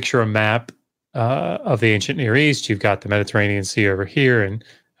picture a map of the ancient Near East, you've got the Mediterranean Sea over here, and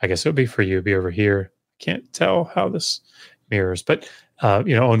I guess it would be for you, it'd be over here. I can't tell how this mirrors, but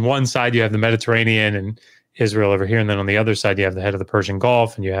on one side you have the Mediterranean and Israel over here, and then on the other side you have the head of the Persian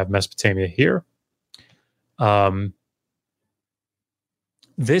Gulf, and you have Mesopotamia here.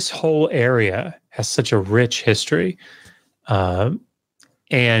 This whole area has such a rich history,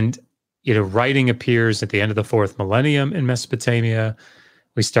 and writing appears at the end of the 4th millennium in Mesopotamia.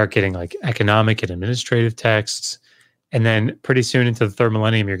 We start getting like economic and administrative texts, and then pretty soon into the 3rd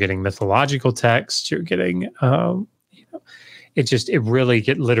millennium, you're getting mythological texts. You're getting, it really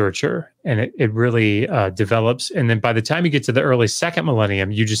get literature, and it really develops. And then by the time you get to the early 2nd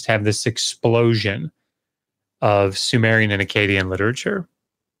millennium, you just have this explosion of Sumerian and Akkadian literature.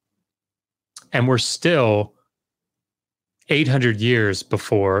 And we're still 700 years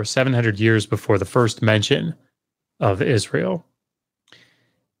before the first mention of Israel.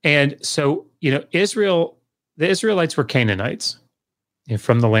 And so, the Israelites were Canaanites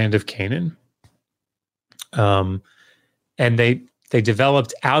from the land of Canaan. And they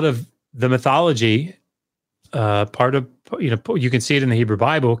developed out of the mythology, part of, you can see it in the Hebrew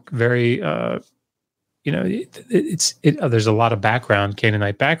Bible, very, there's a lot of background,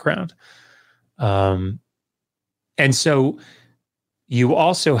 Canaanite background. And so you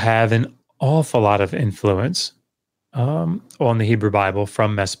also have an awful lot of influence on the Hebrew Bible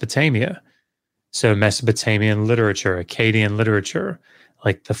from Mesopotamia. So Mesopotamian literature, Akkadian literature,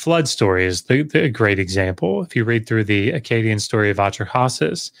 like the flood story is the great example. If you read through the Akkadian story of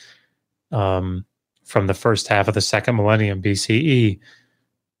Atrahasis from the first half of the 2nd millennium BCE,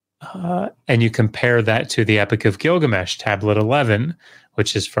 and you compare that to the Epic of Gilgamesh, Tablet 11,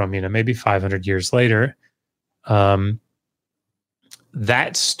 which is from maybe 500 years later,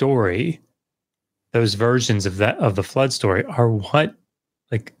 that story, those versions of the flood story are what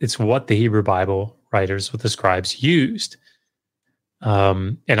the Hebrew Bible writers, what the scribes used.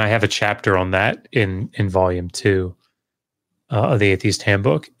 And I have a chapter on that in volume 2 of the Atheist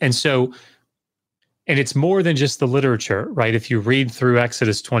Handbook. And so, and it's more than just the literature, right? If you read through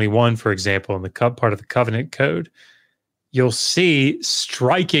Exodus 21, for example, in the part of the Covenant Code, you'll see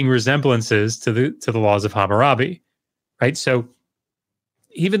striking resemblances to the laws of Hammurabi, right? So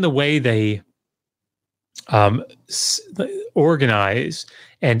even the way they organize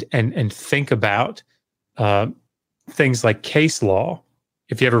and think about things like case law.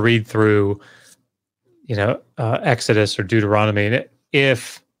 If you ever read through, Exodus or Deuteronomy,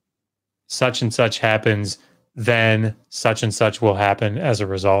 if such and such happens, then such and such will happen as a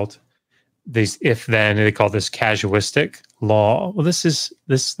result. These if then, they call this casuistic law. Well,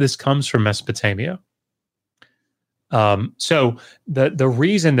 this comes from Mesopotamia. So the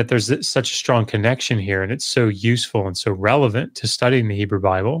reason that there's such a strong connection here, and it's so useful and so relevant to studying the Hebrew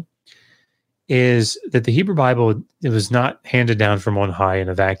Bible, is that the Hebrew Bible, it was not handed down from on high in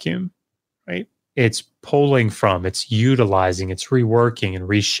a vacuum, right? It's pulling from, it's utilizing, it's reworking and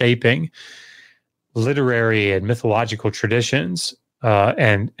reshaping literary and mythological traditions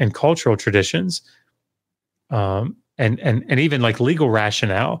and cultural traditions, and even like legal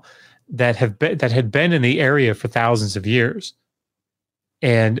rationale that had been in the area for thousands of years.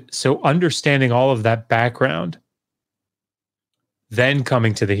 And so understanding all of that background, then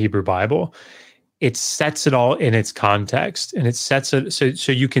coming to the Hebrew Bible, it sets it all in its context, and it sets it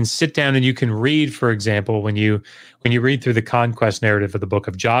so you can sit down and you can read, for example, when you read through the conquest narrative of the book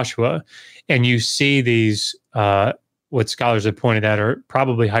of Joshua, and you see these what scholars have pointed out are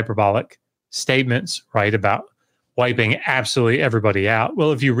probably hyperbolic statements, right, about wiping absolutely everybody out.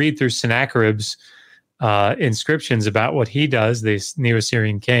 Well, if you read through Sennacherib's inscriptions about what he does, this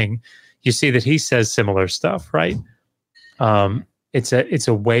Neo-Assyrian king, you see that he says similar stuff, right? It's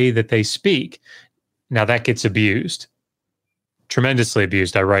a way that they speak. Now that gets abused, tremendously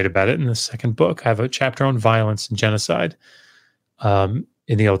abused. I write about it in the second book. I have a chapter on violence and genocide in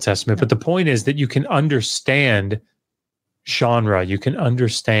the Old Testament. But the point is that you can understand genre. You can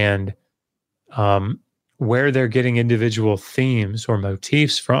understand where they're getting individual themes or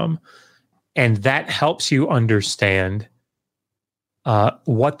motifs from. And that helps you understand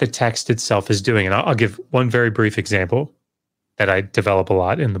what the text itself is doing. And I'll give one very brief example that I develop a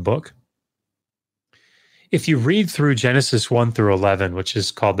lot in the book. If you read through Genesis 1 through 11, which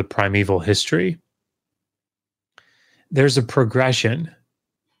is called the primeval history, there's a progression.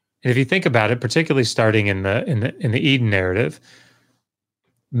 And if you think about it, particularly starting in the Eden narrative,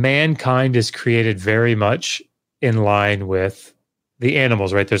 mankind is created very much in line with the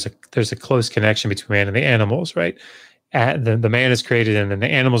animals, right? There's a close connection between man and the animals, right? The man is created, and then the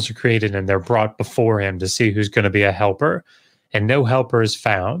animals are created, and they're brought before him to see who's going to be a helper, and no helper is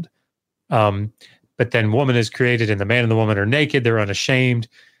found. But then woman is created, and the man and the woman are naked. They're unashamed.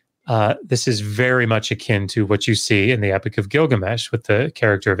 This is very much akin to what you see in the Epic of Gilgamesh with the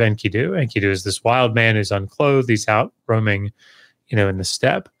character of Enkidu. Enkidu is this wild man who's unclothed. He's out roaming, in the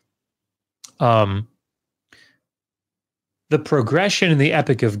steppe. The progression in the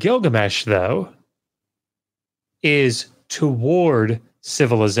Epic of Gilgamesh, though, is toward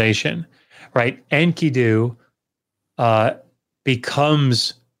civilization, right? Enkidu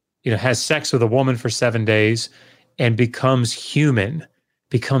becomes, has sex with a woman for 7 days and becomes human,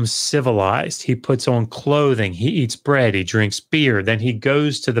 becomes civilized. He puts on clothing, he eats bread, he drinks beer. Then he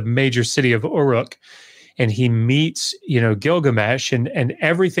goes to the major city of Uruk and he meets, Gilgamesh, and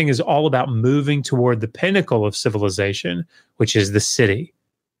everything is all about moving toward the pinnacle of civilization, which is the city,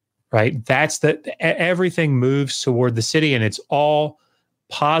 right? Everything moves toward the city, and it's all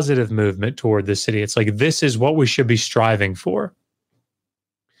positive movement toward the city. It's like, this is what we should be striving for.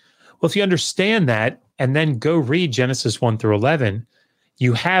 Well, if you understand that and then go read Genesis 1 through 11,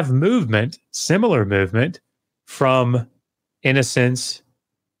 you have movement, similar movement from innocence,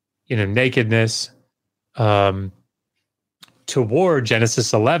 nakedness, toward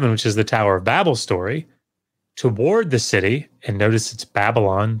Genesis 11, which is the Tower of Babel story, toward the city. And notice it's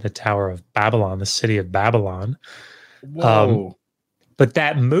Babylon, the Tower of Babylon, the city of Babylon. Whoa. But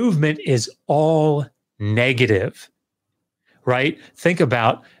that movement is all negative, right? Think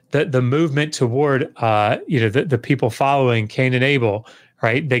about the movement toward, the people following Cain and Abel,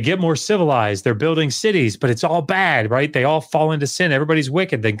 right? They get more civilized. They're building cities, but it's all bad, right? They all fall into sin. Everybody's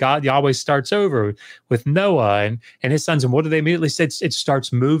wicked. Then God Yahweh starts over with Noah and his sons. And what do they immediately say? It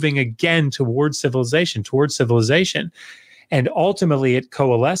starts moving again towards civilization. And ultimately it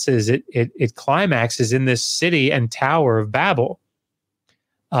coalesces, it climaxes in this city and Tower of Babel,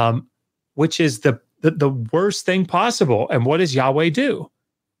 which is the worst thing possible. And what does Yahweh do?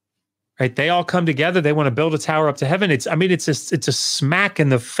 Right? They all come together. They want to build a tower up to heaven. It's a smack in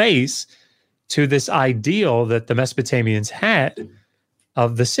the face to this ideal that the Mesopotamians had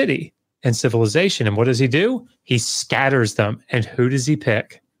of the city and civilization. And what does he do? He scatters them. And who does he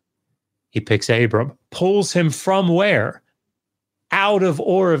pick? He picks Abram, pulls him from where? Out of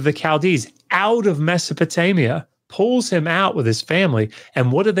Ur of the Chaldees, out of Mesopotamia, pulls him out with his family.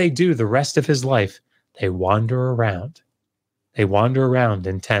 And what do they do the rest of his life? They wander around. They wander around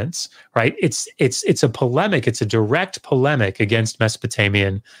in tents, right? It's a polemic. It's a direct polemic against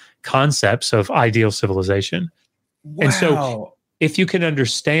Mesopotamian concepts of ideal civilization. Wow. And so if you can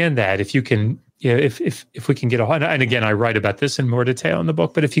understand that, if you can, if we can get and again, I write about this in more detail in the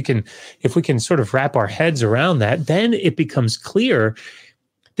book, but if we can sort of wrap our heads around that, then it becomes clear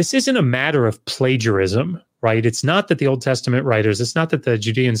this isn't a matter of plagiarism, right? It's not that the Old Testament writers, it's not that the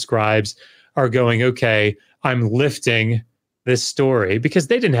Judean scribes are going, okay, I'm lifting this story, because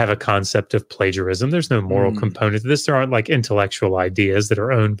they didn't have a concept of plagiarism. There's no moral component to this. There aren't like intellectual ideas that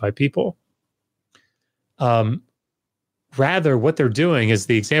are owned by people. Rather, what they're doing is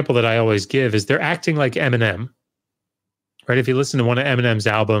the example that I always give is they're acting like Eminem, right? If you listen to one of Eminem's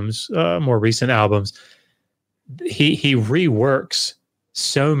albums, more recent albums, he reworks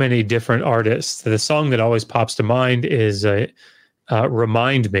so many different artists. The song that always pops to mind is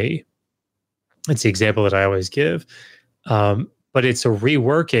Remind Me. It's the example that I always give. But it's a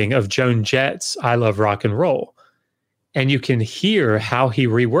reworking of Joan Jett's I Love Rock and Roll. And you can hear how he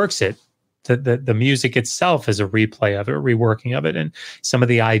reworks it. The music itself is a replay of it, a reworking of it, and some of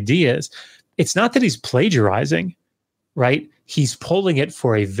the ideas. It's not that he's plagiarizing, right? He's pulling it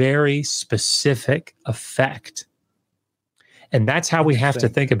for a very specific effect. And that's how we have to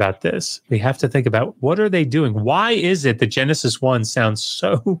think about this. We have to think about, what are they doing? Why is it that Genesis 1 sounds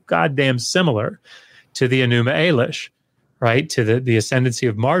so goddamn similar to the Enuma Elish? right, to the ascendancy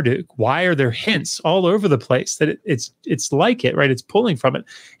of Marduk? Why are there hints all over the place that it's like it, right? It's pulling from it.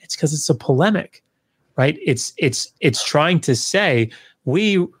 It's because it's a polemic, right? It's trying to say,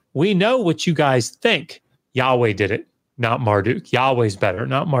 we know what you guys think. Yahweh did it, not Marduk. Yahweh's better,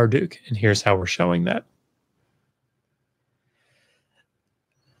 not Marduk. And here's how we're showing that.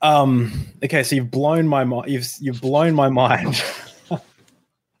 Okay, so you've blown my mind. You've blown my mind.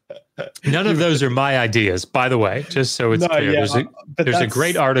 None of those are my ideas, by the way, just so it's clear. Yeah, there's a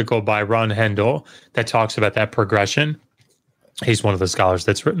great article by Ron Hendel that talks about that progression. He's one of the scholars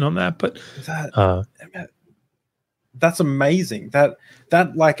that's written on that. But that's amazing. That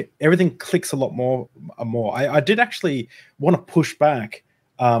like everything clicks a lot more. I did actually want to push back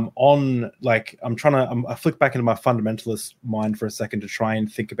on, like, I flick back into my fundamentalist mind for a second to try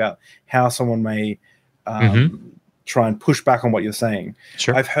and think about how someone may try and push back on what you're saying.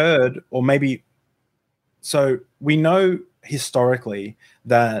 Sure. I've heard, or maybe, so we know historically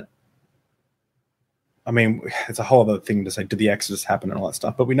that, I mean, it's a whole other thing to say, did the Exodus happen and all that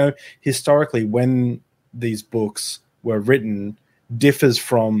stuff, but we know historically when these books were written differs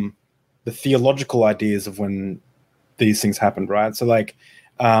from the theological ideas of when these things happened, right? So like,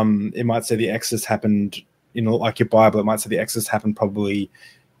 it might say the Exodus happened, like your Bible, it might say the Exodus happened probably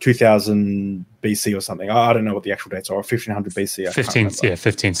 2000 BC or something. I don't know what the actual dates are, 1500 BC.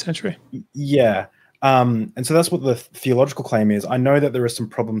 15th century. Yeah. And so that's what the theological claim is. I know that there are some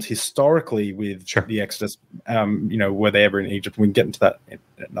problems historically with the Exodus, were they ever in Egypt? We can get into that at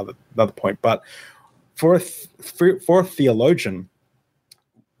another point. But for a theologian,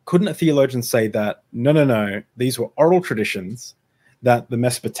 couldn't a theologian say that, no, these were oral traditions that the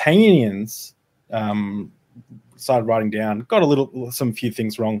Mesopotamians started writing down, got some few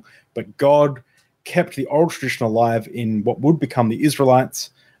things wrong, but God kept the oral tradition alive in what would become the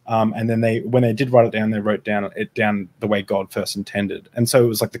Israelites. And then when they did write it down, they wrote it down the way God first intended. And so it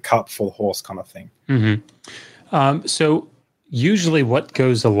was like the cart before the horse kind of thing. Mm-hmm. So usually what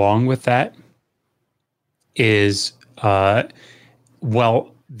goes along with that is, there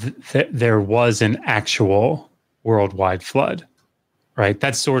was an actual worldwide flood, right?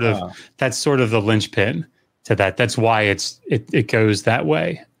 That's sort of the linchpin to that. That's why it goes that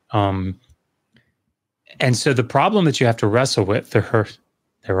way. And so the problem that you have to wrestle with, there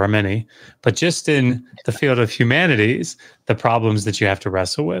are many, but just in the field of humanities, the problems that you have to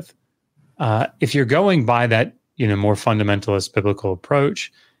wrestle with, if you're going by that, more fundamentalist biblical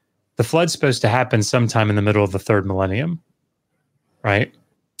approach, the flood's supposed to happen sometime in the middle of the third millennium, right?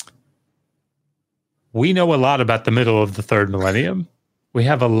 We know a lot about the middle of the third millennium. We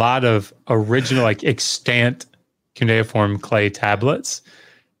have a lot of original, like extant cuneiform clay tablets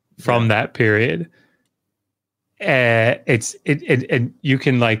from that period. And you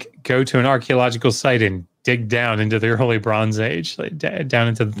can like go to an archaeological site and dig down into the early Bronze Age, like down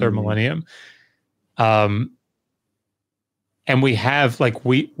into the third millennium. And we have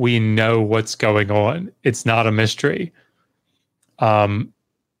we know what's going on. It's not a mystery.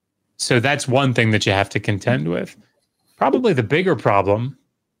 So that's one thing that you have to contend with. Probably the bigger problem,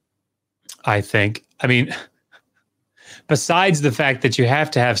 I think, besides the fact that you have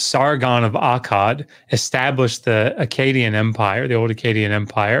to have Sargon of Akkad establish the Akkadian Empire, the old Akkadian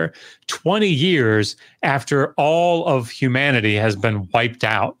Empire, 20 years after all of humanity has been wiped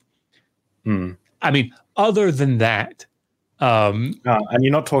out. Other than that. And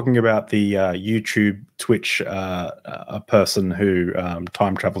you're not talking about the YouTube, Twitch a person who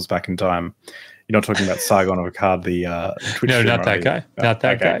time travels back in time. You're not talking about Sargon of Akkad, the Twitch. No, not that guy. Not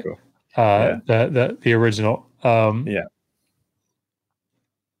that guy. Cool. The original.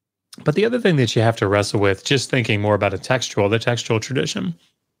 But the other thing that you have to wrestle with, just thinking more about the textual tradition,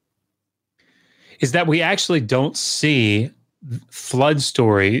 is that we actually don't see flood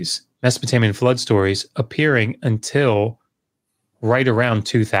stories, Mesopotamian flood stories, appearing until right around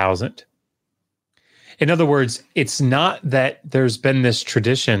 2000. In other words, it's not that there's been this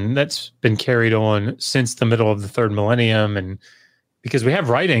tradition that's been carried on since the middle of the third millennium, and because we have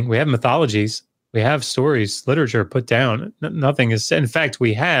writing, we have mythologies, we have stories, literature put down. Nothing is said. In fact,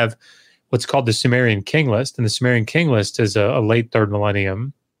 we have what's called the Sumerian King List, and the Sumerian King List is a late third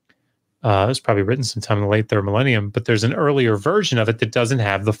millennium. It was probably written sometime in the late third millennium, but there's an earlier version of it that doesn't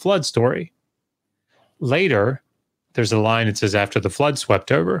have the flood story. Later, there's a line that says after the flood swept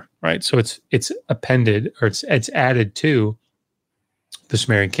over, right? So it's appended, or it's added to the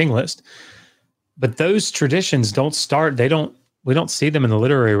Sumerian King List. But those traditions don't start, we don't see them in the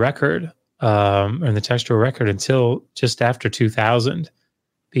literary record, or in the textual record until just after 2000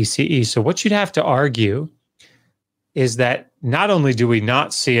 BCE. So what you'd have to argue is that not only do we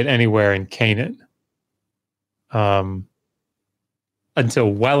not see it anywhere in Canaan,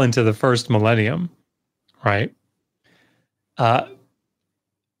 until well into the first millennium, right? And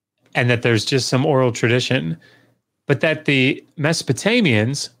that there's just some oral tradition, but that the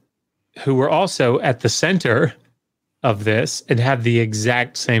Mesopotamians, who were also at the center of this and have the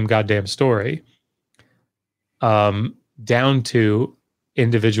exact same goddamn story, down to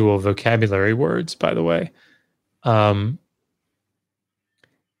individual vocabulary words, by the way,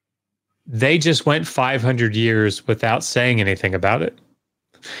 they just went 500 years without saying anything about it.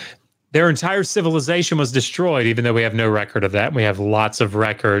 Their entire civilization was destroyed, even though we have no record of that. We have lots of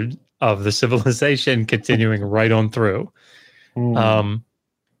record of the civilization continuing right on through.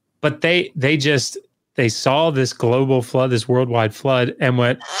 But they saw this global flood, this worldwide flood, and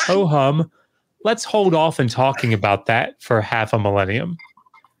went, "Oh hum, let's hold off in talking about that for half a millennium."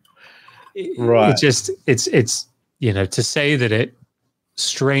 Right. It's to say that it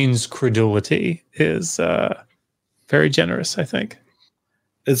strains credulity is very generous, I think.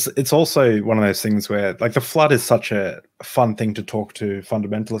 It's also one of those things where, like, the flood is such a fun thing to talk to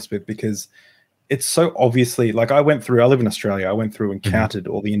fundamentalists with, because it's so obviously, like, I live in Australia. I went through and counted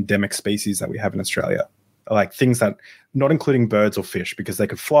all the endemic species that we have in Australia, like things that, not including birds or fish, because they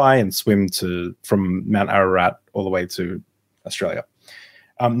could fly and swim from Mount Ararat all the way to Australia.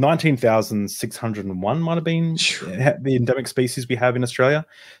 19,601 might have been the endemic species we have in Australia.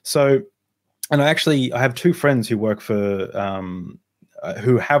 So, and I have two friends who work for,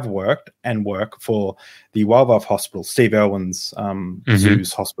 who have worked and work for the Wildlife Hospital, Steve Irwin's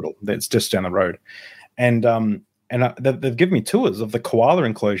zoo's hospital that's just down the road. And they've given me tours of the koala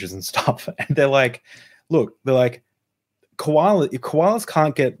enclosures and stuff. And they're like, koalas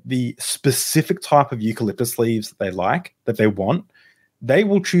can't get the specific type of eucalyptus leaves that they want. They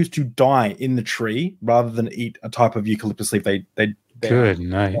will choose to die in the tree rather than eat a type of eucalyptus leaf they Good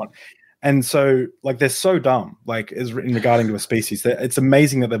night. want. And so, like, they're so dumb, like, is in regarding to a species. It's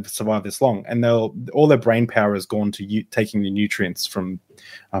amazing that they've survived this long, and all their brain power has gone to taking the nutrients from.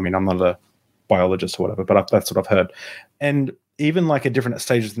 I mean, I'm not a biologist or whatever, but that's what I've heard. And even, like, at different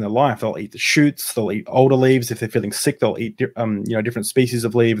stages in their life, they'll eat the shoots, they'll eat older leaves. If they're feeling sick, they'll eat different species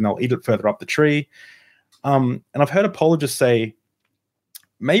of leaf, and they'll eat it further up the tree. And I've heard apologists say,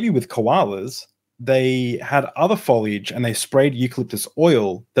 maybe with koalas, they had other foliage and they sprayed eucalyptus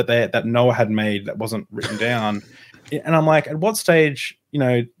oil that Noah had made that wasn't written down. And I'm like, at what stage,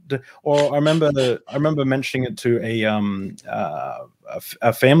 or I remember mentioning it to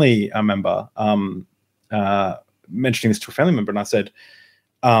a family member, mentioning this to a family member, and I said,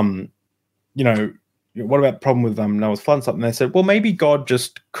 what about the problem with Noah's flood and stuff? And they said, well, maybe God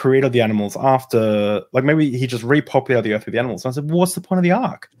just created the animals after, like, maybe he just repopulated the earth with the animals. And I said, well, what's the point of the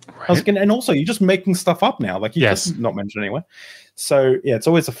ark? Right. I was like, and also, you're just making stuff up now. Like, just not mentioned anywhere. So, yeah, it's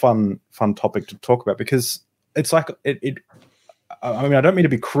always a fun topic to talk about, because it's like, I mean, I don't mean to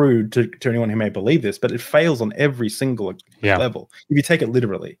be crude to anyone who may believe this, but it fails on every single level, if you take it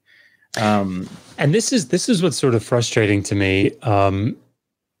literally. And this is what's sort of frustrating to me.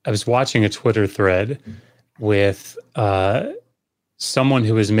 I was watching a Twitter thread with someone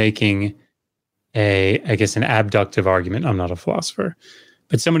who was making an abductive argument. I'm not a philosopher,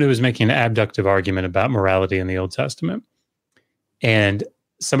 but someone who was making an abductive argument about morality in the Old Testament. And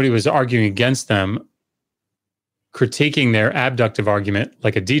somebody was arguing against them, critiquing their abductive argument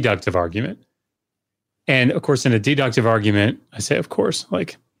like a deductive argument. And of course, in a deductive argument, I say, of course,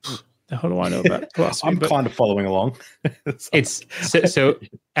 like, the hell do I know about philosophy? I'm kind of following along. It's so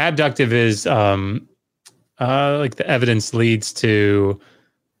abductive is like the evidence leads to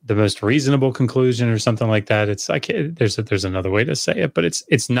the most reasonable conclusion or something like that. It's like there's another way to say it, but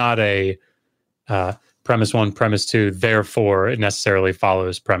it's not a premise one, premise two. Therefore, it necessarily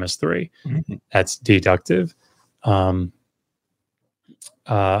follows premise three. Mm-hmm. That's deductive. Argument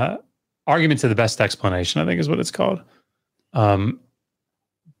to the best explanation, I think, is what it's called.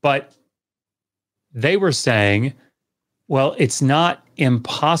 But they were saying, well, it's not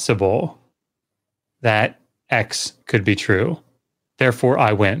impossible that X could be true. Therefore,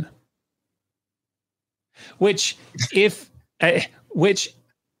 I win. Which if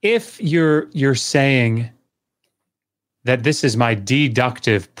you're saying that this is my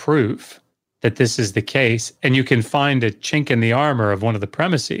deductive proof that this is the case, and you can find a chink in the armor of one of the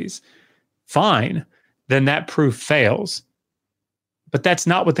premises, fine, then that proof fails. But that's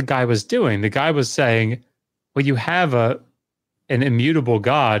not what the guy was doing. The guy was saying, well, you have an immutable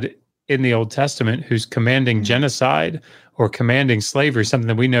God in the Old Testament who's commanding genocide or commanding slavery, something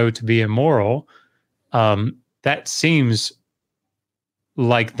that we know to be immoral. That seems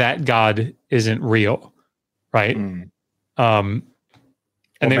like that God isn't real, right?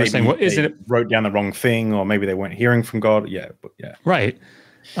 And they were saying, well, isn't they it wrote down the wrong thing, or maybe they weren't hearing from God? Yeah, but yeah. right?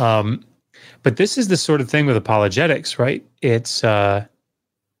 But this is the sort of thing with apologetics, right? It's I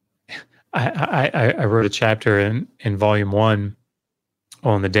wrote a chapter in volume 1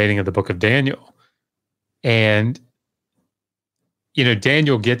 on the dating of the book of Daniel, and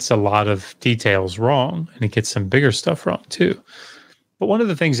Daniel gets a lot of details wrong, and he gets some bigger stuff wrong too. But one of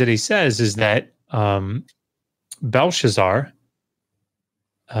the things that he says is that Belshazzar,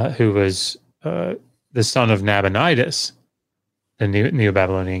 who was the son of Nabonidus, the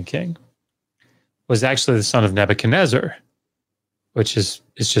Neo-Babylonian king, was actually the son of Nebuchadnezzar, which is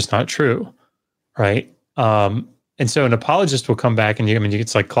just not true, right? And so an apologist will come back, and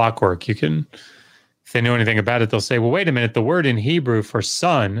it's like clockwork. You can, if they know anything about it, they'll say, well, wait a minute, the word in Hebrew for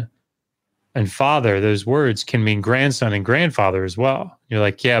son and father, those words can mean grandson and grandfather as well. You're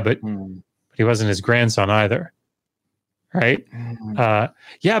like, yeah, but he wasn't his grandson either, right?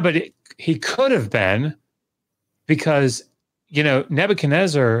 Yeah, but he could have been, because,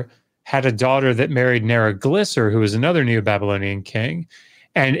 Nebuchadnezzar had a daughter that married Neriglissar, who was another Neo-Babylonian king.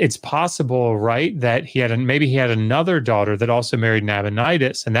 And it's possible, right, that maybe he had another daughter that also married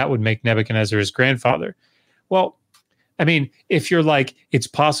Nabonidus, and that would make Nebuchadnezzar his grandfather. Well, if you're like, it's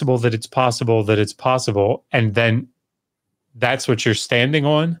possible that it's possible that it's possible, and then that's what you're standing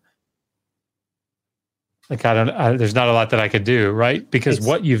on, like, there's not a lot that I could do, right? Because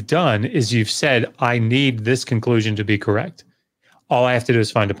what you've done is you've said, I need this conclusion to be correct. All I have to do is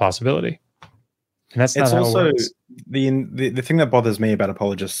find a possibility. And that's not how it works. The thing that bothers me about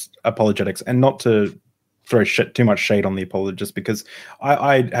apologetics, and not to throw too much shade on the apologists, because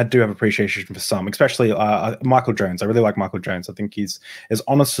I do have appreciation for some, especially Michael Jones. I really like Michael Jones. I think he's as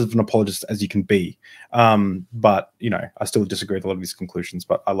honest of an apologist as you can be. But I still disagree with a lot of his conclusions,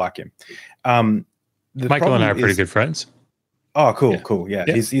 but I like him. Michael and I are pretty good friends. Oh, cool. Yeah.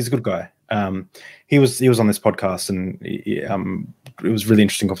 He's a good guy. He was on this podcast, and it was a really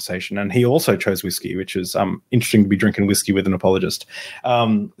interesting conversation. And he also chose whiskey, which is interesting to be drinking whiskey with an apologist.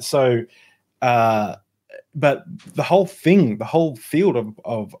 But the whole field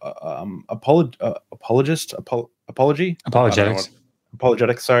of apologetics.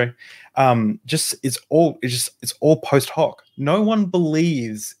 Sorry, it's all post hoc. No one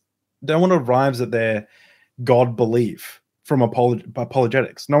arrives at their God belief from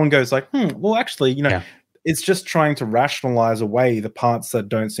apologetics. No one goes like, well, actually, it's just trying to rationalize away the parts that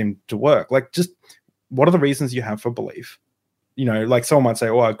don't seem to work. Like, just what are the reasons you have for belief? Like someone might say,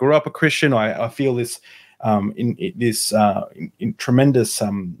 oh, I grew up a Christian. I feel this in tremendous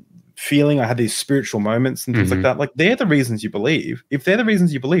feeling. I had these spiritual moments and things like that. Like, they're the reasons you believe. If they're the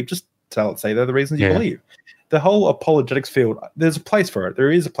reasons you believe, just say they're the reasons you believe. The whole apologetics field, there's a place for it.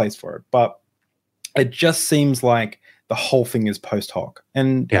 There is a place for it, but it just seems like the whole thing is post hoc.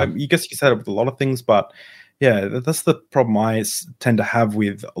 And you guess you can say that with a lot of things, but that's the problem I tend to have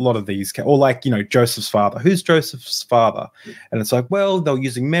with a lot of these. Or like, Joseph's father. Who's Joseph's father? And it's like, well, they were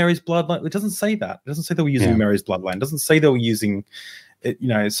using Mary's bloodline. It doesn't say that. It doesn't say they were using Mary's bloodline. It doesn't say they were using it,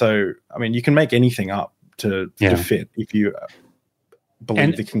 so, you can make anything up to fit if you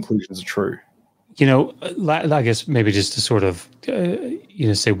believe the conclusions are true. I guess maybe just to sort of,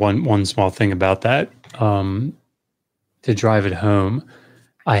 say one small thing about that, to drive it home.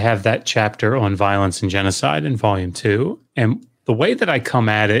 I have that chapter on violence and genocide in volume 2. And the way that I come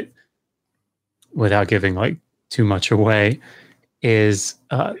at it, without giving like too much away, is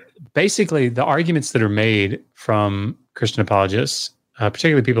basically the arguments that are made from Christian apologists,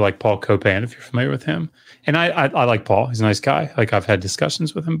 particularly people like Paul Copan, if you're familiar with him. And I like Paul. He's a nice guy. Like, I've had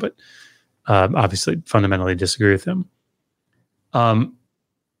discussions with him, but obviously fundamentally disagree with him.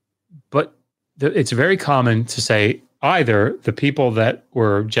 But it's very common to say either the people that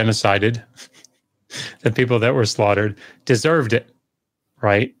were genocided, the people that were slaughtered, deserved it,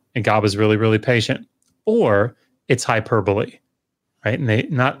 right? And God was really, really patient, or it's hyperbole, right? And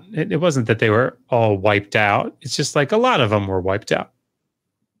it wasn't that they were all wiped out. It's just like a lot of them were wiped out.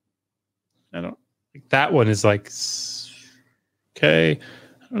 That one is like, okay,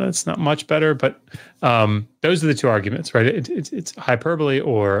 I don't know, it's not much better, but those are the two arguments, right? It's hyperbole,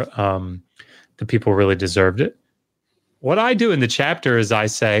 or the people really deserved it. What I do in the chapter is I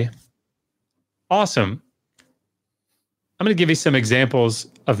say, awesome. I'm going to give you some examples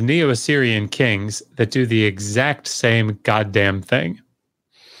of Neo-Assyrian kings that do the exact same goddamn thing.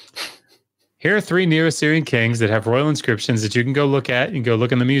 Here are 3 Neo-Assyrian kings that have royal inscriptions that you can go look at. You can go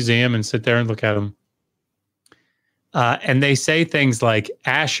look in the museum and sit there and look at them. And they say things like,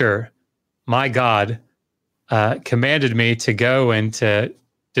 Asher, my God, commanded me to go and to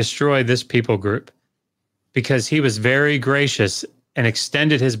destroy this people group, because he was very gracious and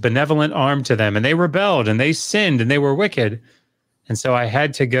extended his benevolent arm to them, and they rebelled and they sinned and they were wicked. And so I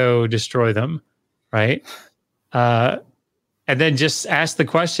had to go destroy them, right? And then just ask the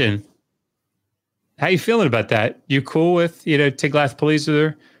question, how you feeling about that? You cool with,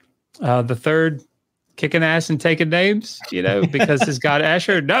 Tiglath-Pileser the third kicking ass and taking names, because his god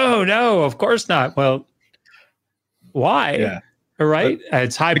Asher? No, of course not. Well, why? Yeah. All right.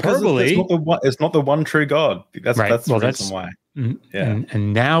 It's hyperbole. It's not the one true God. That's right. That's the reason why. Yeah.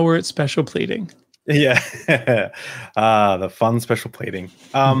 And now we're at special pleading. Yeah. The fun special pleading.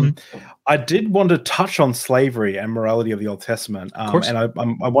 I did want to touch on slavery and morality of the Old Testament. And I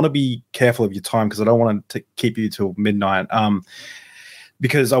want to be careful of your time because I don't want to keep you till midnight.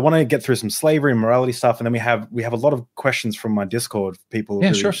 Because I want to get through some slavery and morality stuff, and then we have a lot of questions from my Discord. People really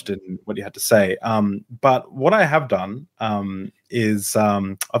interested in what you had to say. But what I have done is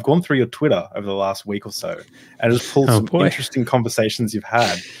I've gone through your Twitter over the last week or so, and just pulled some interesting conversations you've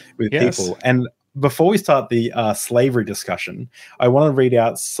had with people. And before we start the slavery discussion, I want to read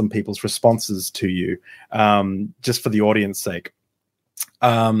out some people's responses to you, just for the audience sake.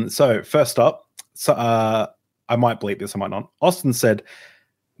 So first up, I might bleep this, I might not. Austin said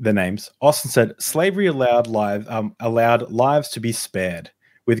their names. Austin said, slavery allowed lives to be spared.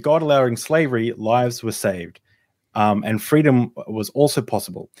 With God allowing slavery, lives were saved. And freedom was also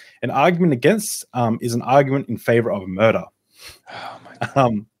possible. An argument against is an argument in favor of murder. Oh my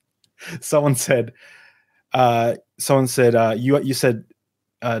God. Someone said, you said,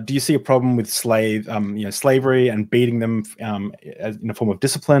 do you see a problem with slavery and beating them in a form of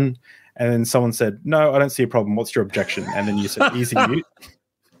discipline? And then someone said, no, I don't see a problem. What's your objection? And then you said, easy mute.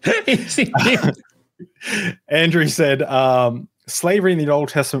 Easy mute. Andrew said, slavery in the Old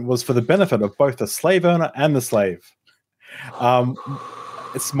Testament was for the benefit of both the slave owner and the slave.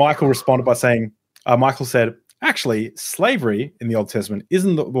 Michael responded by saying, Michael said, actually, slavery in the Old Testament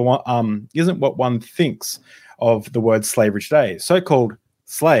isn't what one thinks of the word slavery today. So-called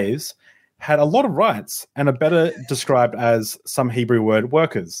slaves had a lot of rights and are better described as some Hebrew word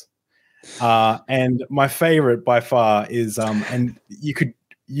workers. And my favorite by far is, and we could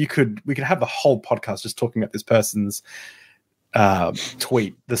have the whole podcast just talking about this person's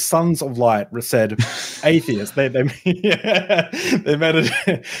tweet. The Sons of Light said, atheists. They made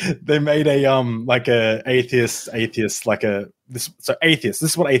a atheist So atheists.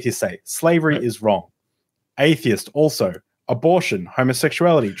 This is what atheists say: slavery is wrong. Atheist also, abortion,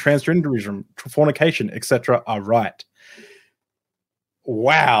 homosexuality, transgenderism, fornication, etc. are right.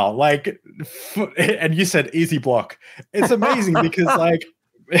 Wow, and you said easy block. It's amazing because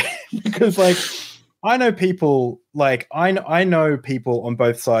I know people I know people on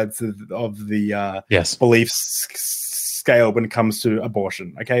both sides of the belief scale when it comes to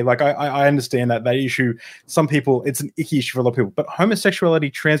abortion. Okay, I understand that issue. Some people, it's an icky issue for a lot of people, but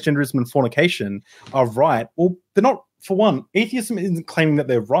homosexuality, transgenderism, and fornication are right. Well, they're not. For one, atheism isn't claiming that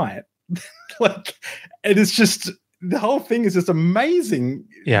they're right. It is just. The whole thing is just amazing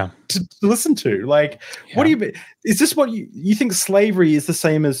to listen to. What do you... Is this what you think slavery is the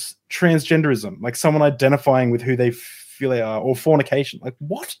same as transgenderism? Like someone identifying with who they feel they are, or fornication?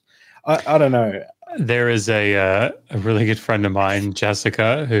 What? I don't know. There is a really good friend of mine,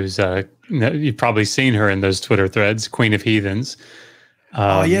 Jessica, who's you've probably seen her in those Twitter threads, Queen of Heathens.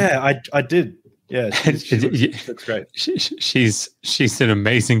 I did. Yeah, she looks great. She's an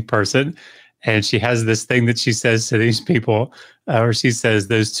amazing person. And she has this thing that she says to these people, where she says,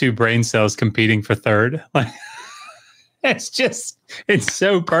 those two brain cells competing for third. It's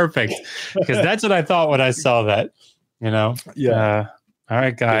so perfect. Because that's what I thought when I saw that, Yeah. All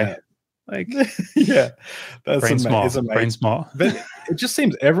right, guy. That's brain small. It's amazing. Brain small. But it just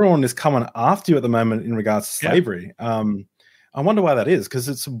seems everyone is coming after you at the moment in regards to slavery. I wonder why that is, because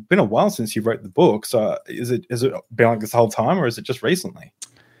it's been a while since you wrote the book. So has it been like this whole time, or is it just recently?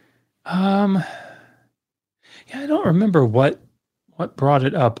 I don't remember what brought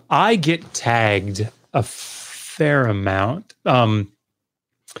it up. I get tagged a fair amount.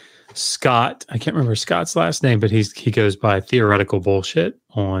 Scott, I can't remember Scott's last name, but he goes by Theoretical Bullshit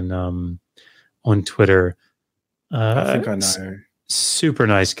on Twitter. I think I know. Super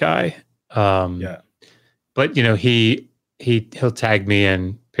nice guy. But he'll tag me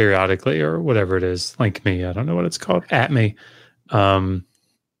in periodically or whatever it is, like me. I don't know what it's called. At me.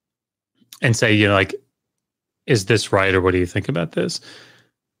 And say, is this right, or what do you think about this?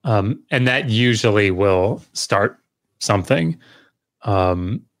 And that usually will start something.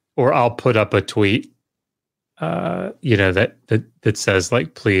 Or I'll put up a tweet, that says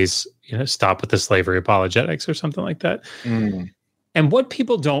please, stop with the slavery apologetics or something like that. And what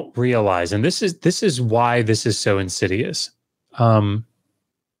people don't realize, and this is why this is so insidious.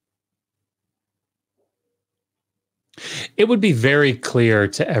 It would be very clear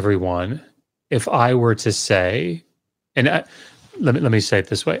to everyone if I were to say, and let me say it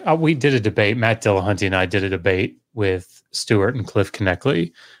this way. We did a debate, Matt Dillahunty and I did a debate with Stuart and Cliff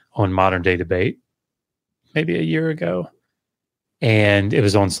Knechtley on Modern Day Debate maybe a year ago, and it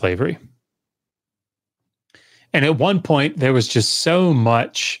was on slavery. And at one point, there was just so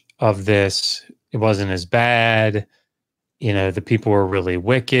much of this. It wasn't as bad. The people were really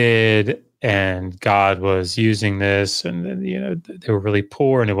wicked, and God was using this, and then, they were really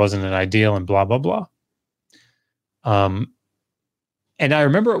poor, and it wasn't an ideal, and blah, blah, blah. And I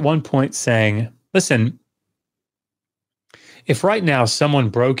remember at one point saying, listen, if right now someone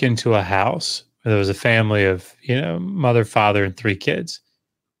broke into a house where there was a family of, mother, father, and 3 kids,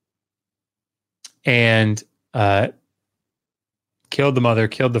 and killed the mother,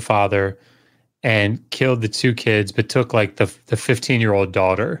 killed the father, and killed the 2 kids, but took like the 15-year-old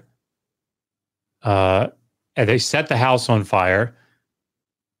daughter, and they set the house on fire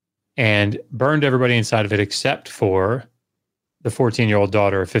and burned everybody inside of it except for the 14-year-old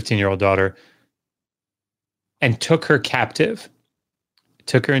daughter or 15-year-old daughter, and took her captive,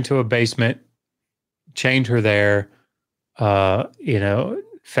 took her into a basement, chained her there,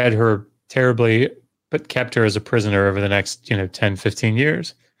 fed her terribly, but kept her as a prisoner over the next, 10, 15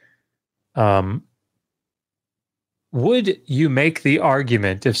 years. Would you make the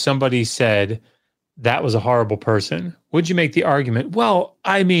argument if somebody said that was a horrible person? Would you make the argument, well,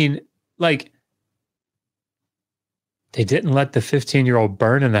 I mean, like, they didn't let the 15-year-old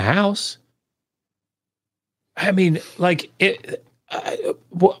burn in the house? I mean, like, it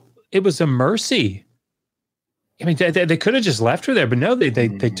was a mercy. I mean, they could have just left her there, but no, they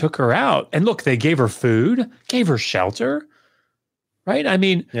took her out. And look, they gave her food, gave her shelter, right? I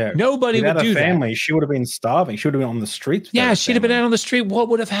mean, nobody would do that. Family, she would have been starving. She would have been on the streets. Yeah, she'd have been out on the street. What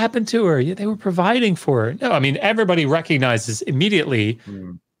would have happened to her? Yeah, they were providing for her. No, I mean, everybody recognizes immediately,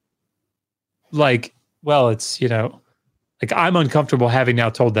 like, well, it's, like, I'm uncomfortable having now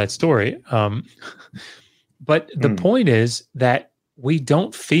told that story. But the point is that we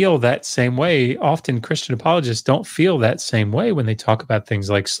don't feel that same way. Often Christian apologists don't feel that same way when they talk about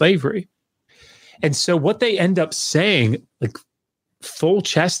things like slavery. And so what they end up saying, like,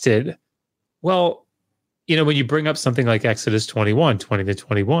 full-chested, well, when you bring up something like Exodus 21,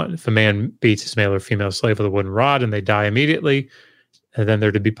 20-21, if a man beats his male or female slave with a wooden rod and they die immediately, and then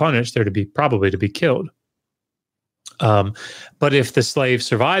they're to be punished, they're to be probably to be killed. But if the slave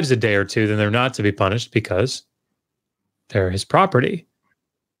survives a day or two, then they're not to be punished because they're his property.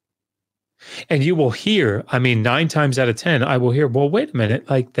 And you will hear, 9 times out of 10, I will hear, well, wait a minute,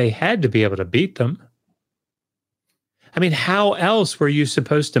 like, they had to be able to beat them. I mean, how else were you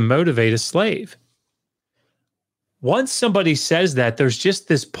supposed to motivate a slave? Once somebody says that, there's just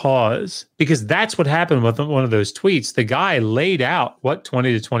this pause, because that's what happened with one of those tweets. The guy laid out what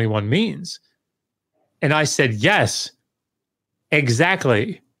 20-21 means. And I said, yes,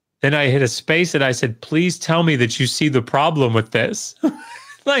 exactly. Then I hit a space and I said, please tell me that you see the problem with this.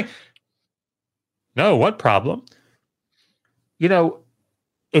 Like, no, what problem?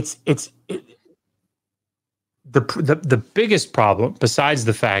 It's the biggest problem, besides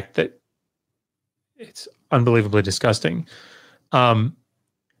the fact that it's unbelievably disgusting,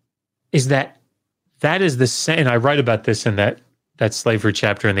 is that is the same. And I write about this in that slavery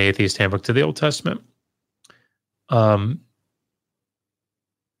chapter in the Atheist Handbook to the Old Testament.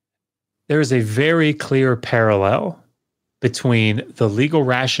 There is a very clear parallel between the legal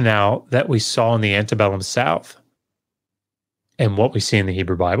rationale that we saw in the antebellum South and what we see in the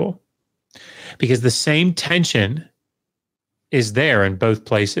Hebrew Bible. Because the same tension is there in both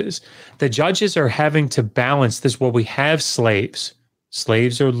places. The judges are having to balance this. Well, we have slaves.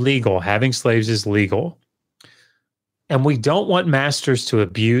 Slaves are legal. Having slaves is legal. And we don't want masters to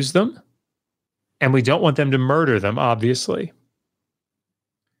abuse them. And we don't want them to murder them, obviously.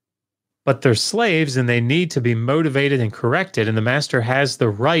 But they're slaves and they need to be motivated and corrected. And the master has the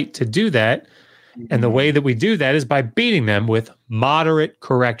right to do that. And the way that we do that is by beating them with moderate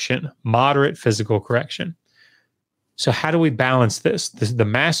correction, moderate physical correction. So how do we balance this? The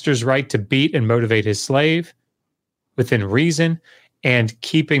master's right to beat and motivate his slave within reason and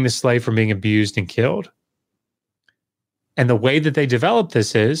keeping the slave from being abused and killed. And the way that they develop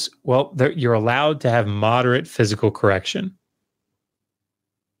this is, well, you're allowed to have moderate physical correction.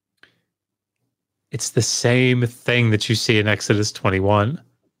 It's the same thing that you see in Exodus 21,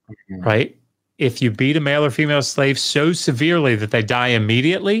 right? If you beat a male or female slave so severely that they die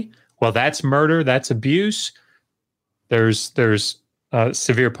immediately, well, that's murder, that's abuse. There's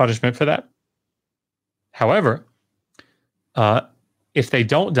severe punishment for that. However, if they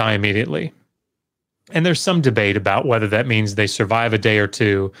don't die immediately, and there's some debate about whether that means they survive a day or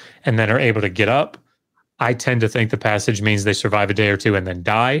two and then are able to get up. I tend to think the passage means they survive a day or two and then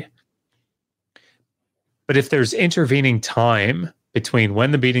die. But if there's intervening time between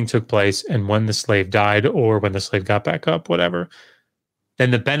when the beating took place and when the slave died, or when the slave got back up, whatever,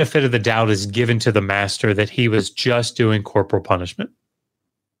 then the benefit of the doubt is given to the master that he was just doing corporal punishment,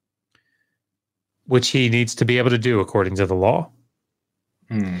 which he needs to be able to do according to the law.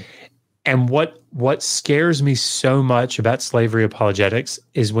 And what scares me so much about slavery apologetics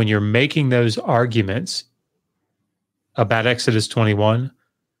is when you're making those arguments about Exodus 21,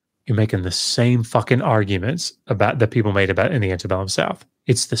 you're making the same fucking arguments about that people made about in the antebellum South.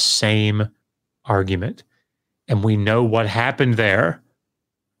 It's the same argument. And we know what happened there.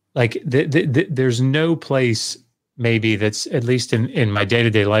 Like there's no place maybe that's, at least in my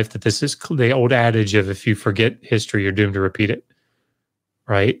day-to-day life, that this is the old adage of if you forget history, you're doomed to repeat it.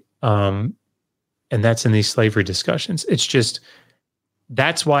 Right? And that's in these slavery discussions. It's just,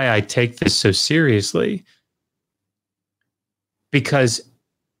 that's why I take this so seriously, because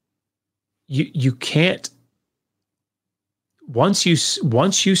you can't, once you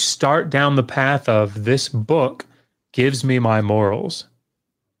start down the path of this book gives me my morals,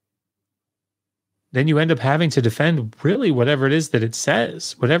 then you end up having to defend really whatever it is that it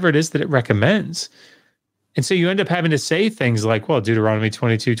says, whatever it is that it recommends. And so you end up having to say things like, well, Deuteronomy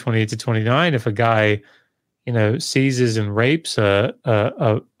 22, 28 to 29, if a guy, seizes and rapes a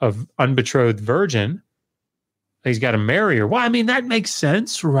unbetrothed virgin, he's got to marry her. Well, I mean, that makes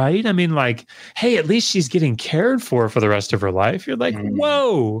sense, right? I mean, like, hey, at least she's getting cared for the rest of her life. You're like,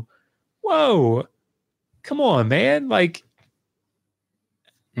 whoa, come on, man. Like,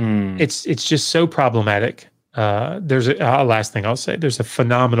 it's just so problematic. There's a last thing I'll say. There's a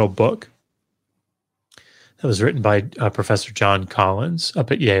phenomenal book that was written by Professor John Collins up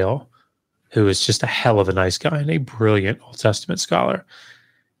at Yale, who is just a hell of a nice guy and a brilliant Old Testament scholar.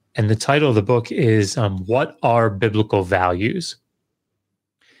 And the title of the book is What Are Biblical Values?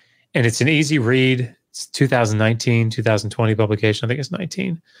 And it's an easy read. It's 2019, 2020 publication. I think it's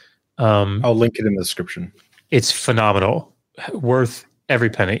 19. I'll link it in the description. It's phenomenal. Worth every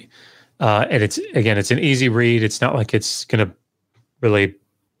penny. And it's an easy read. It's not like it's going to really,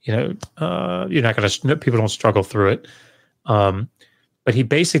 you're not going to, people don't struggle through it. But he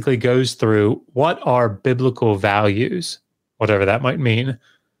basically goes through what are biblical values, whatever that might mean.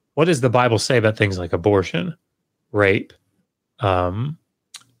 What does the Bible say about things like abortion, rape,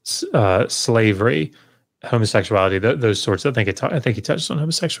 slavery, homosexuality, those sorts? I think he touched on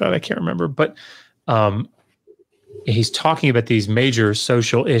homosexuality. I can't remember, but he's talking about these major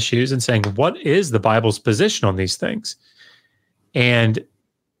social issues and saying, what is the Bible's position on these things? And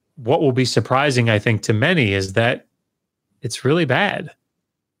what will be surprising, I think, to many is that it's really bad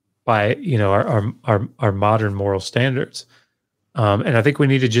by our modern moral standards. And I think we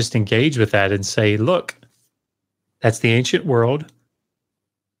need to just engage with that and say, look, that's the ancient world.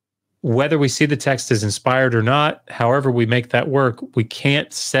 Whether we see the text as inspired or not, however we make that work, we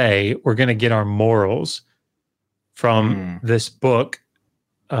can't say we're going to get our morals from this book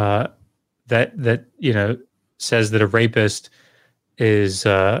that says that a rapist is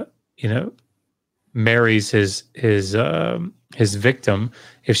marries his victim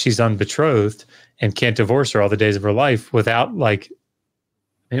if she's unbetrothed and can't divorce her all the days of her life without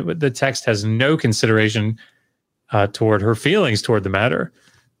the text has no consideration toward her feelings toward the matter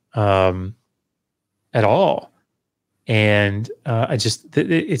at all. And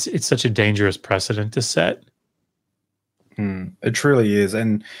it's such a dangerous precedent to set. It truly is.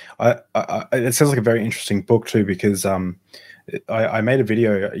 And it sounds like a very interesting book too, because I made a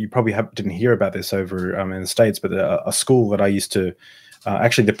video. You probably didn't hear about this over in the States, but a school that I used to,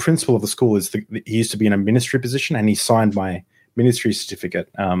 actually the principal of the school he used to be in a ministry position, and he signed my ministry certificate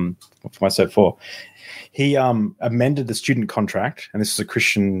for my Cert 4. He amended the student contract, and this is a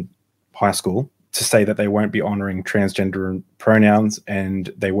Christian high school, to say that they won't be honoring transgender pronouns and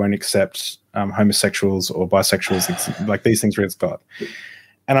they won't accept homosexuals or bisexuals, like these things against God.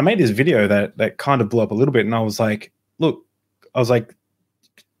 And I made this video that kind of blew up a little bit, and I was like,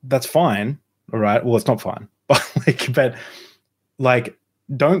 that's fine, all right? Well, it's not fine, but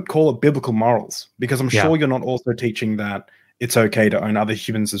don't call it biblical morals, because I'm sure you're not also teaching that it's okay to own other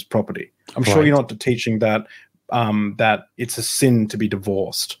humans as property. I'm sure you're not teaching that that it's a sin to be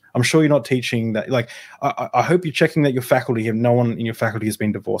divorced. I'm sure you're not teaching that. Like, I hope you're checking that your faculty no one in your faculty has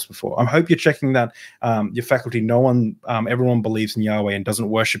been divorced before. I hope you're checking that your faculty, everyone believes in Yahweh and doesn't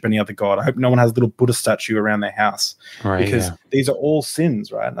worship any other god. I hope no one has a little Buddha statue around their house, Right, because these are all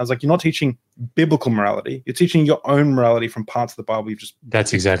sins, right? And I was like, you're not teaching biblical morality. You're teaching your own morality from parts of the Bible you've just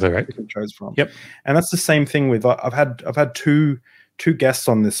that's exactly right. chose from. Yep. And that's the same thing with I've had two guests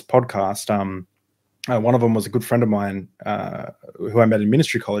on this podcast. One of them was a good friend of mine who I met in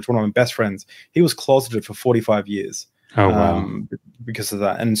ministry college, one of my best friends. He was closeted for 45 years. Oh, wow. Because of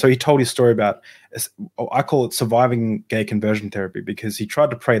that. And so he told his story about, I call it surviving gay conversion therapy, because he tried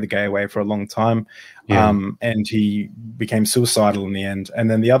to pray the gay away for a long time, and he became suicidal in the end.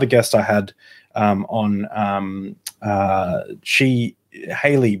 And then the other guest I had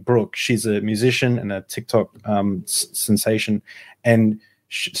Haley Brooke, she's a musician and a TikTok sensation, and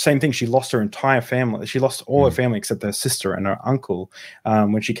same thing. She lost her entire family. She lost all her family except her sister and her uncle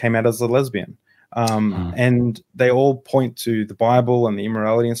when she came out as a lesbian. And they all point to the Bible and the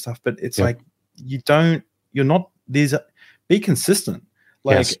immorality and stuff, but it's like, be consistent.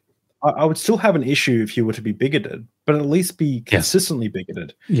 Like, yes. I would still have an issue if you were to be bigoted, but at least be consistently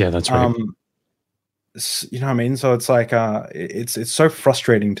bigoted. Yeah, that's right. You know what I mean? So it's like, it's so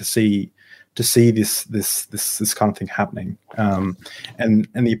frustrating to see this kind of thing happening. And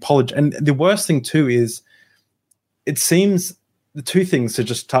the apology, and the worst thing too is, it seems, the two things to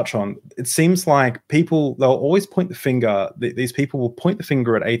just touch on, it seems like they'll always point the finger. These people will point the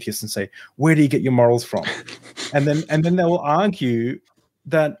finger at atheists and say, "Where do you get your morals from?" and then they will argue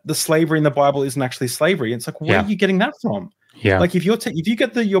that the slavery in the Bible isn't actually slavery. It's like, where are you getting that from? Yeah. Like, if you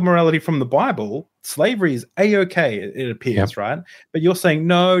get your morality from the Bible, slavery is a-okay, it appears, right? But you're saying,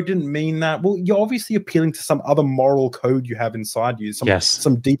 no, didn't mean that. Well, you're obviously appealing to some other moral code you have inside you,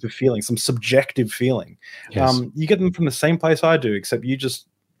 some deeper feeling, some subjective feeling. Yes. You get them from the same place I do, except you just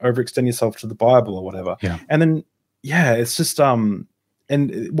overextend yourself to the Bible or whatever. Yeah. And then, it's just and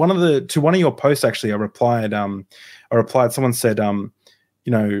to one of your posts, actually, I replied, someone said, to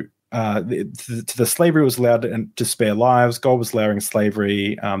the slavery was allowed to spare lives. God was allowing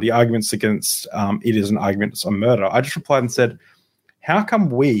slavery. The arguments against it is an argument on murder. I just replied and said, how come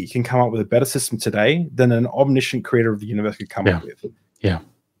we can come up with a better system today than an omniscient creator of the universe could come up with? Yeah.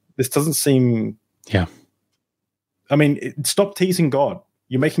 This doesn't seem... Yeah. I mean, stop teasing God.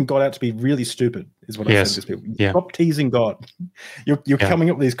 You're making God out to be really stupid, is what I say to people. Stop teasing God. You're coming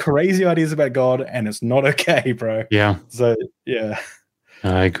up with these crazy ideas about God, and it's not okay, bro. Yeah. So, yeah.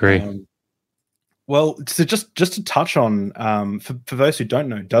 I agree. Well, so just to touch on, for those who don't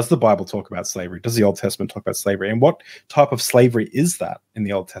know, does the Bible talk about slavery? Does the Old Testament talk about slavery? And what type of slavery is that in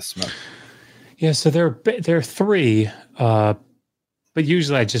the Old Testament? Yeah, so there are three, but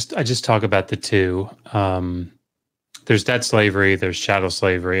usually I just talk about the two. There's debt slavery, there's chattel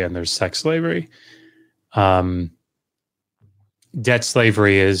slavery, and there's sex slavery. Debt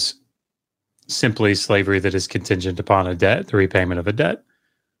slavery is simply slavery that is contingent upon a debt, the repayment of a debt.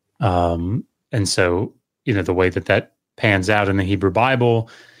 And so, the way that pans out in the Hebrew Bible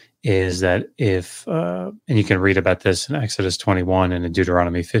is that and you can read about this in Exodus 21 and in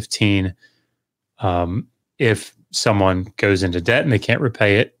Deuteronomy 15, if someone goes into debt and they can't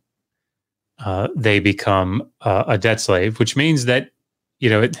repay it, they become a debt slave, which means that,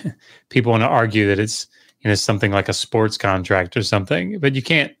 people want to argue that it's, something like a sports contract or something, but you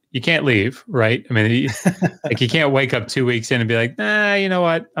can't leave, right? I mean, you can't wake up 2 weeks in and be like, nah, you know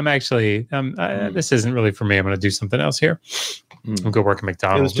what? I'm actually, this isn't really for me. I'm going to do something else here. I'll go work at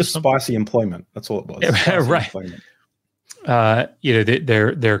McDonald's. It was just spicy employment. That's all it was. Right.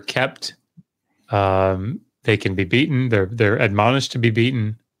 They're kept. They can be beaten. They're admonished to be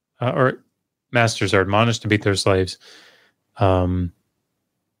beaten, or masters are admonished to beat their slaves.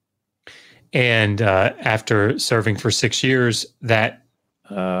 And after serving for 6 years, that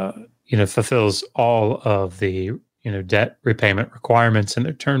fulfills all of the debt repayment requirements, and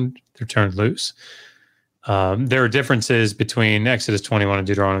they're turned loose. There are differences between Exodus 21 and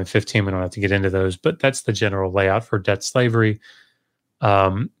Deuteronomy 15. We don't have to get into those, but that's the general layout for debt slavery.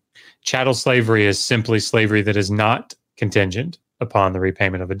 Chattel slavery is simply slavery that is not contingent upon the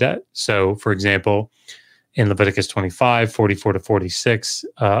repayment of a debt. So, for example, in Leviticus 25, 44 to 46,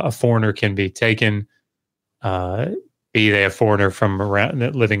 a foreigner can be taken, be they a foreigner from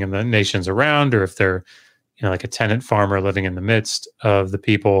around, living in the nations around, or if they're, like a tenant farmer living in the midst of the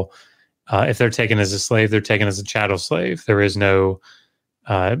people. If they're taken as a slave, they're taken as a chattel slave. There is no,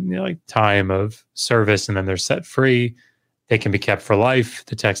 time of service, and then they're set free. They can be kept for life.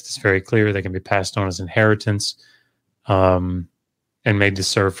 The text is very clear. They can be passed on as inheritance, and made to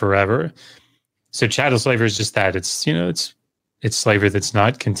serve forever. So chattel slavery is just that. It's, it's slavery that's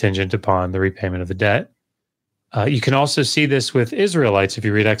not contingent upon the repayment of the debt. You can also see this with Israelites. If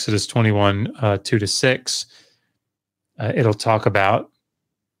you read Exodus 21, 2-6, it'll talk about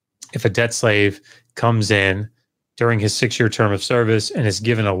if a debt slave comes in during his 6-year term of service and is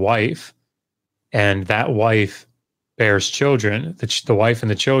given a wife, and that wife bears children, the wife and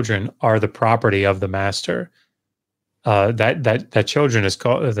the children are the property of the master. That children is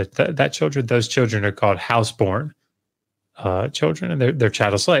called those children are called houseborn children, and they're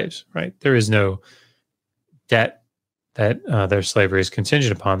chattel slaves, right? There is no debt that their slavery is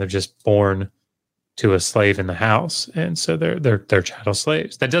contingent upon. They're just born to a slave in the house, and so they're chattel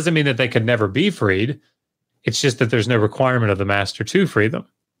slaves. That doesn't mean that they could never be freed. It's just that there's no requirement of the master to free them.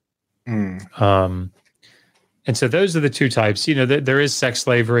 And so those are the two types. There is sex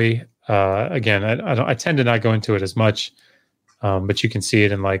slavery. Again, I tend to not go into it as much, but you can see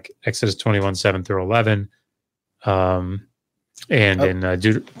it in like Exodus 21, 7-11, and in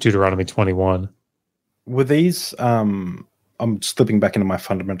Deuteronomy 21. Were these? I'm slipping back into my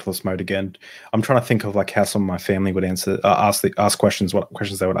fundamentalist mode again. I'm trying to think of like how some of my family would ask questions, what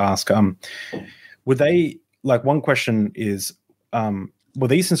questions they would ask. Would they, like, one question is, were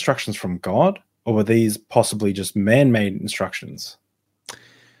these instructions from God, or were these possibly just man-made instructions?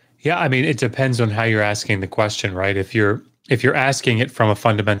 Yeah, I mean, it depends on how you're asking the question, right? If you're asking it from a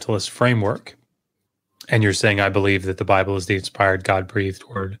fundamentalist framework, and you're saying, I believe that the Bible is the inspired, God-breathed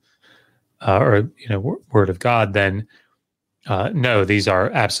word, word of God, then no, these are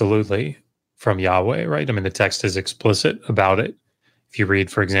absolutely from Yahweh, right? I mean, the text is explicit about it. If you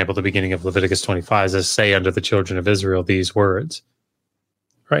read, for example, the beginning of Leviticus 25, it says, "Say unto the children of Israel these words,"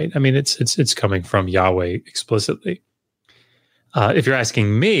 right? I mean, it's coming from Yahweh explicitly. If you're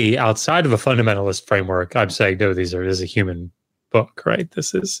asking me outside of a fundamentalist framework, I'm saying, no, this is a human book, right?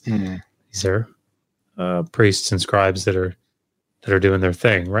 These are priests and scribes that are doing their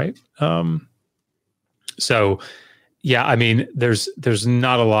thing, right? So, yeah, I mean, there's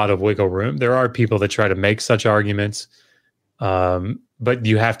not a lot of wiggle room. There are people that try to make such arguments, but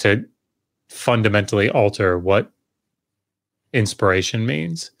you have to fundamentally alter what inspiration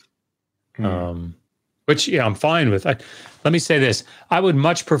means. Which, yeah, I'm fine with. Let me say this. I would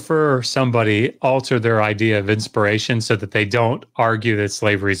much prefer somebody alter their idea of inspiration so that they don't argue that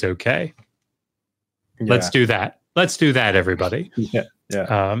slavery is okay. Yeah. Let's do that. Let's do that, everybody. Yeah.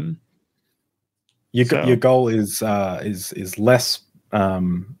 Your goal is less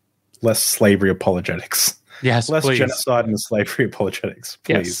slavery apologetics. Yes, less please. Genocide and slavery apologetics,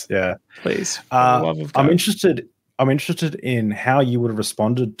 please. Yes, yeah, please. I'm interested in how you would have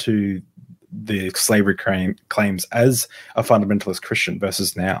responded to the slavery claims as a fundamentalist Christian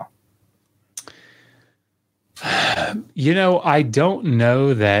versus now. I don't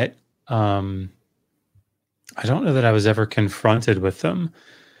know that. I don't know that I was ever confronted with them.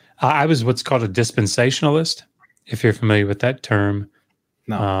 I was what's called a dispensationalist, if you're familiar with that term.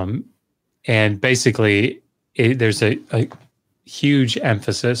 No. And basically, there's a huge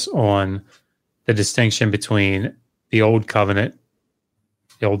emphasis on the distinction between the Old Covenant,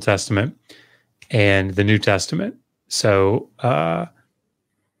 the Old Testament, and the New Testament. So, the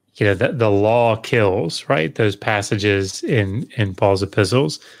law kills, right? Those passages in Paul's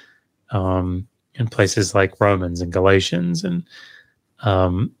epistles, in places like Romans and Galatians, and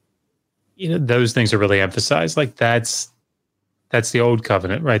those things are really emphasized. Like that's the Old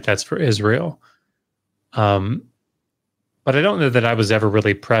Covenant, right? That's for Israel. But I don't know that I was ever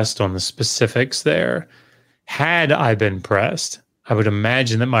really pressed on the specifics there. Had I been pressed, I would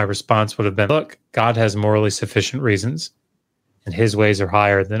imagine that my response would have been, look, God has morally sufficient reasons, and his ways are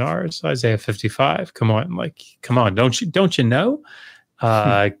higher than ours. Isaiah 55. Come on. Don't you know?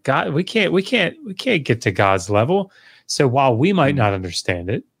 God, we can't get to God's level. So while we might not understand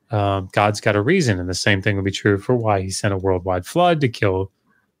it, God's got a reason. And the same thing would be true for why he sent a worldwide flood to kill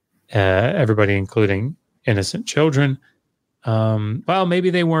everybody, including innocent children. Well, maybe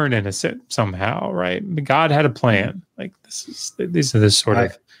they weren't innocent somehow, right? God had a plan. Like these are the sort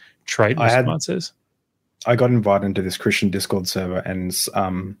of trite responses. I got invited into this Christian Discord server, and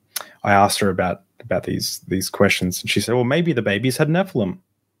I asked her about these questions, and she said, "Well, maybe the babies had Nephilim.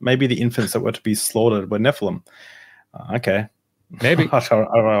 Maybe the infants that were to be slaughtered were Nephilim." Okay, maybe.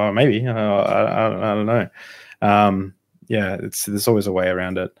 Maybe. I don't know. Yeah, there's always a way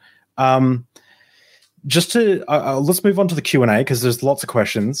around it. Just to let's move on to the Q&A, because there's lots of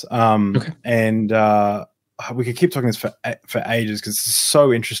questions. Okay. And we could keep talking this for ages because it's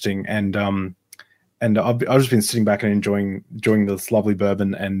so interesting. And I've just been sitting back and enjoying this lovely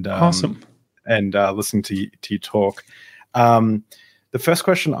bourbon and awesome. And listening to you talk. The first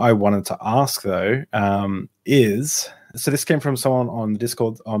question I wanted to ask, though, is, so this came from someone on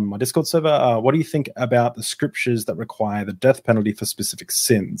Discord, on my Discord server. What do you think about the scriptures that require the death penalty for specific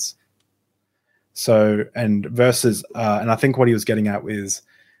sins? So, and versus, and I think what he was getting at is,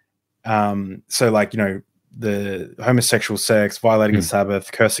 so like, the homosexual sex, violating the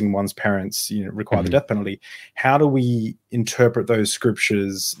Sabbath, cursing one's parents, require the death penalty. How do we interpret those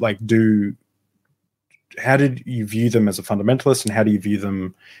scriptures? Like, how did you view them as a fundamentalist, and how do you view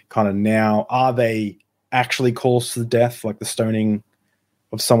them kind of now? Are they actually calls to death, like the stoning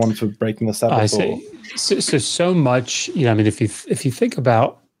of someone for breaking the Sabbath? I see. So much, I mean, if you think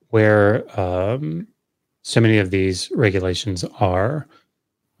about where so many of these regulations are,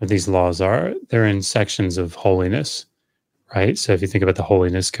 or these laws are, they're in sections of holiness, right? So if you think about the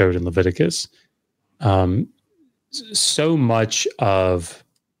holiness code in Leviticus, so much of,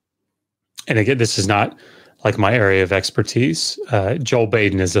 and again, this is not like my area of expertise. Joel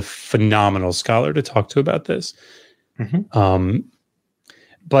Baden is a phenomenal scholar to talk to about this.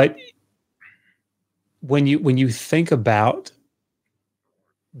 But when you think about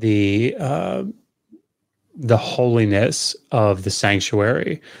the holiness of the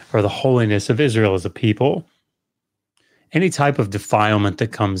sanctuary, or the holiness of Israel as a people, any type of defilement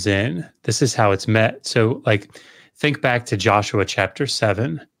that comes in, this is how it's met. So, like, think back to Joshua chapter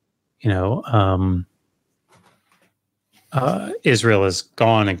 7. Israel has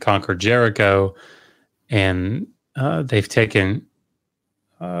gone and conquered Jericho, and they've taken,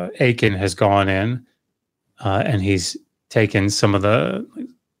 Achan has gone in, and he's taken some of the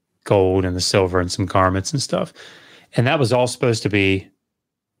gold and the silver and some garments and stuff. And that was all supposed to be,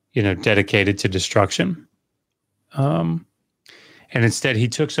 dedicated to destruction. And instead he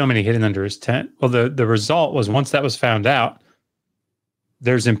took so many hidden under his tent. Well, the result was, once that was found out,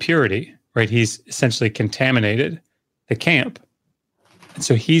 there's impurity, right? He's essentially contaminated the camp. And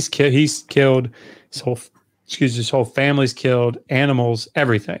so he's killed his whole family's killed, animals,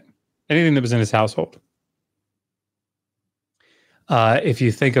 everything, anything that was in his household. If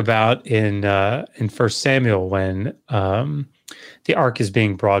you think about in 1 Samuel, when the ark is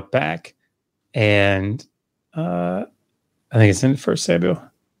being brought back, and I think it's in 1 Samuel.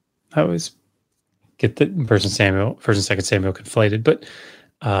 I always get the 1 and 2 Samuel conflated, but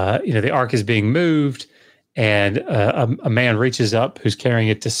the ark is being moved, and a man reaches up who's carrying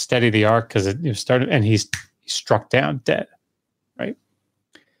it to steady the ark because it started, and he's struck down dead. Right?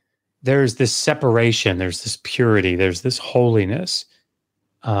 There's this separation, there's this purity, there's this holiness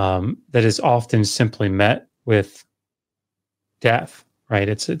that is often simply met with death. Right?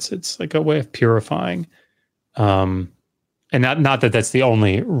 It's like a way of purifying. And not that that's the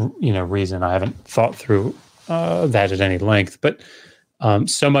only reason. I haven't thought through that at any length, but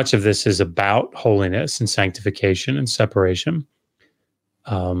so much of this is about holiness and sanctification and separation.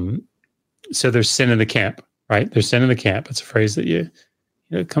 So there's sin in the camp, right? There's sin in the camp. It's a phrase that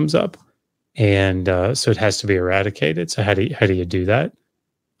comes up, and so it has to be eradicated. So how do you do that?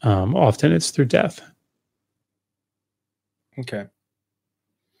 Often it's through death. Okay.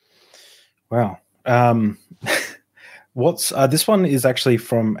 Wow. What's this one is actually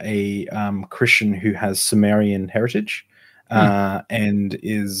from a Christian who has Sumerian heritage, and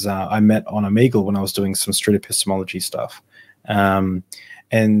is I met on Omegle when I was doing some street epistemology stuff,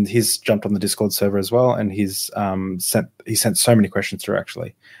 and he's jumped on the Discord server as well, and he's sent so many questions through,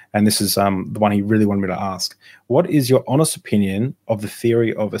 actually, and this is the one he really wanted me to ask. What is your honest opinion of the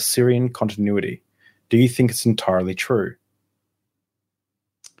theory of Assyrian continuity? Do you think it's entirely true?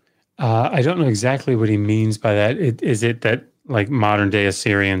 I don't know exactly what he means by that. Is it that, like, modern day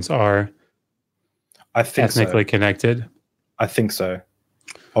Assyrians are ethnically connected? I think so.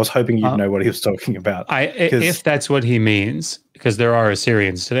 I was hoping you'd know what he was talking about. If that's what he means, because there are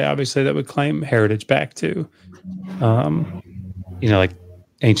Assyrians today, obviously, that would claim heritage back to, like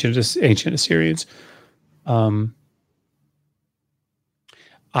ancient Assyrians. I'm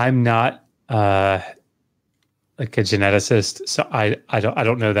not like a geneticist, so I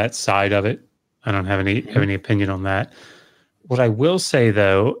don't know that side of it. I don't have any opinion on that. What I will say,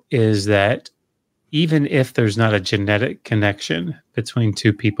 though, is that even if there's not a genetic connection between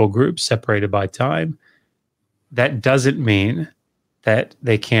two people groups separated by time, that doesn't mean that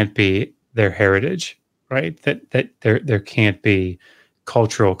they can't be their heritage, right? That there can't be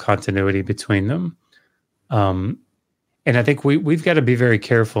cultural continuity between them. And I think we've got to be very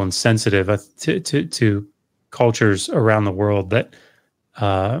careful and sensitive to cultures around the world that,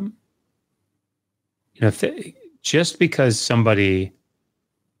 just because somebody,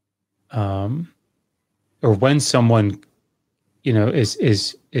 or when someone, is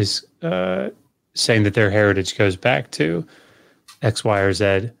saying that their heritage goes back to X, Y, or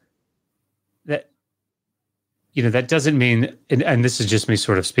Z. That, that doesn't mean, and this is just me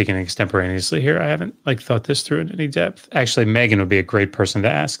sort of speaking extemporaneously here. I haven't thought this through in any depth. Actually, Megan would be a great person to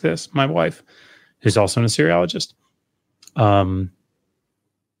ask this, my wife, who's also an Assyriologist. But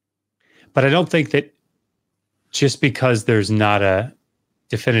I don't think that just because there's not a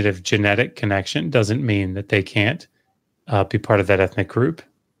definitive genetic connection doesn't mean that they can't be part of that ethnic group.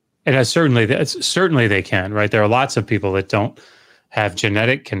 And certainly they can, right? There are lots of people that don't have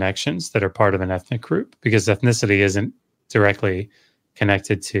genetic connections that are part of an ethnic group because ethnicity isn't directly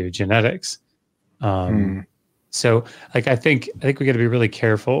connected to genetics. So I think we got to be really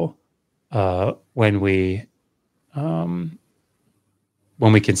careful when we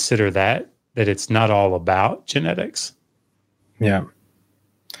consider that it's not all about genetics. Yeah.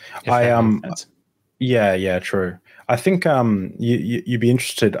 Yeah, true. I think you'd be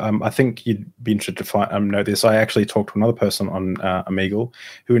interested. I think you'd be interested to know this. I actually talked to another person on Omegle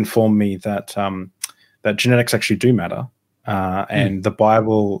who informed me that that genetics actually do matter, and the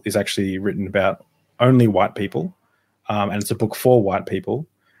Bible is actually written about only white people, and it's a book for white people,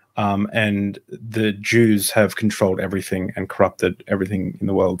 and the Jews have controlled everything and corrupted everything in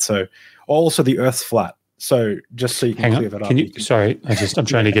the world. So also the Earth's flat. So just so you can clear that up. Sorry, I'm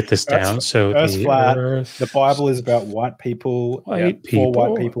trying to get this down. So Earth's flat. The Bible is about white people. For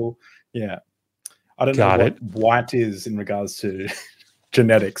white people. Yeah. I don't know what white is in regards to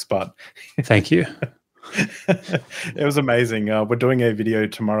genetics, but thank you. It was amazing. We're doing a video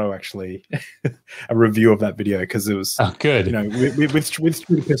tomorrow, actually, a review of that video because it was good. With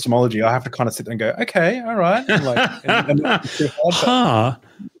epistemology, I have to kind of sit there and go, okay, all right,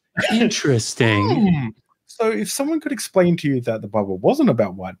 interesting. So if someone could explain to you that the Bible wasn't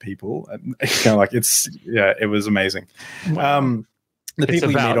about white people, it was amazing. Wow. The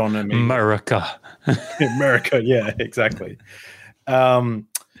people you meet on America. America, yeah, exactly. So I'm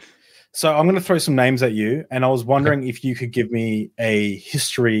going to throw some names at you, and I was wondering if you could give me a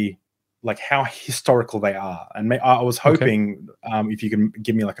history, like how historical they are. And I was hoping if you can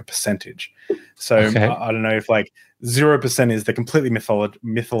give me like a percentage. So I don't know if 0% is they're completely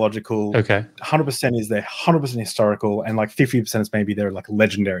mythological. 100% is they're 100% historical, and 50% is maybe they're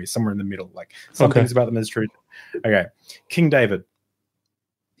legendary, somewhere in the middle. Some things about them is true. Okay, King David.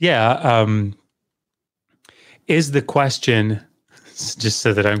 Yeah. Is the question, just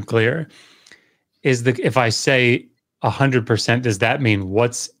so that I'm clear, if I say 100%, does that mean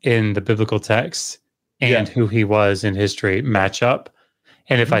what's in the biblical text and who he was in history match up?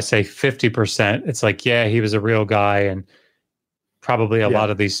 And if I say 50%, it's he was a real guy, and probably a lot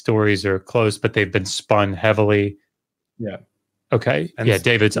of these stories are close, but they've been spun heavily. Yeah. Okay. And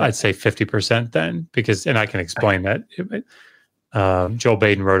David's, I'd say 50% then, and I can explain that. Joel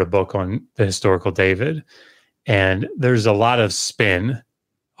Baden wrote a book on the historical David, and there's a lot of spin,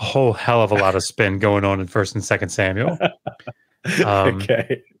 a whole hell of a lot of spin going on in 1st and 2nd Samuel.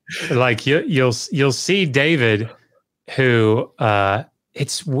 You'll see David, who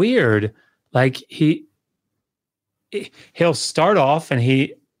it's weird. He'll start off and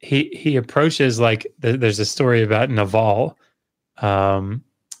he approaches there's a story about Nabal,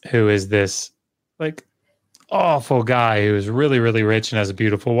 who is this awful guy who is really, really rich and has a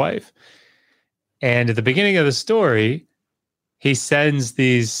beautiful wife. And at the beginning of the story, he sends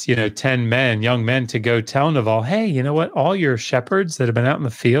these, 10 young men to go tell Nabal, hey, you know what? All your shepherds that have been out in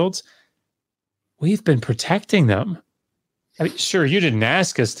the fields, we've been protecting them. I mean, sure, you didn't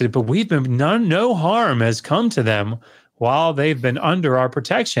ask us to, but we've been no harm has come to them while they've been under our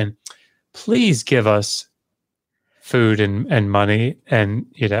protection. Please give us food and money and,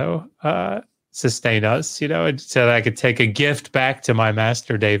 sustain us, so that I could take a gift back to my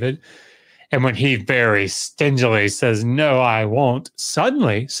master David. And when he very stingily says, no, I won't,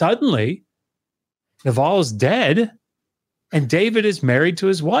 suddenly, Naval's dead. And David is married to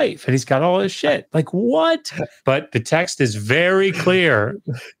his wife, and he's got all his shit. What? But the text is very clear.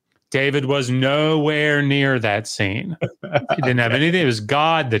 David was nowhere near that scene. He didn't have anything. It was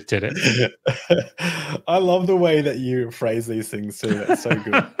God that did it. I love the way that you phrase these things too. That's so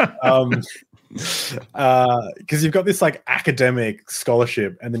good. Because you've got this academic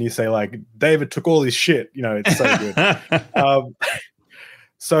scholarship, and then you say David took all his shit. It's so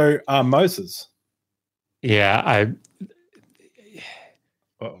good. Moses. Yeah,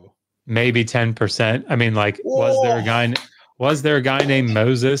 maybe 10%. I mean, was there a guy named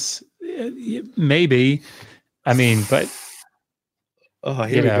Moses? Maybe. I mean, but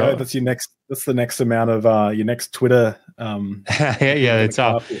here we go. That's the next amount of your next Twitter. It's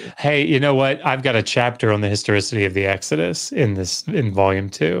off. Hey, you know what? I've got a chapter on the historicity of the Exodus in volume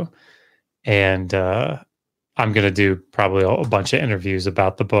 2, and I I'm going to do probably a bunch of interviews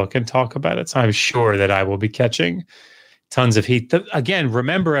about the book and talk about it. So I'm sure that I will be catching tons of heat. Again,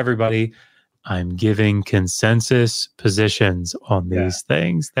 remember, everybody, I'm giving consensus positions on these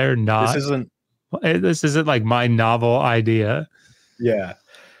things. They're not. This isn't like my novel idea. Yeah.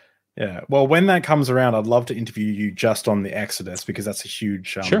 Yeah. Well, when that comes around, I'd love to interview you just on the Exodus, because that's a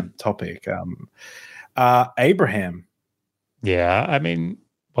huge topic. Abraham. Yeah. I mean,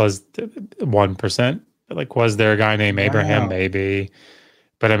 was 1%. Like, was there a guy named Abraham? Maybe.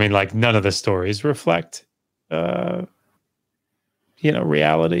 But I mean, like, none of the stories reflect,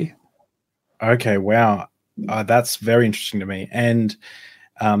 reality. Okay. Wow. That's very interesting to me. And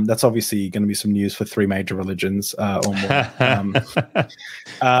that's obviously going to be some news for 3 major religions or more.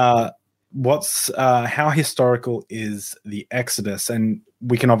 How historical is the Exodus? And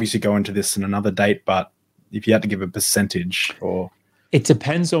we can obviously go into this in another date, but if you had to give a percentage, or it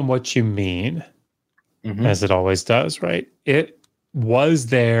depends on what you mean, as it always does, right? Was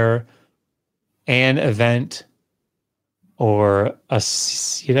there an event or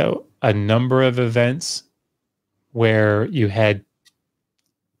a number of events where you had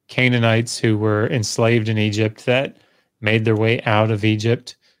Canaanites who were enslaved in Egypt that made their way out of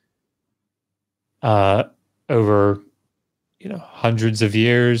Egypt over hundreds of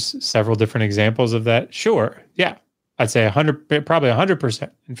years, several different examples of that? Sure. Yeah. I'd say probably 100%.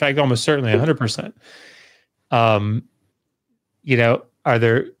 In fact, almost certainly 100%. Are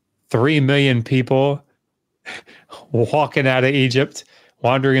there 3 million people walking out of Egypt,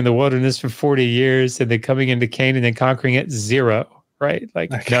 wandering in the wilderness for 40 years, and then coming into Canaan and conquering it? 0, right?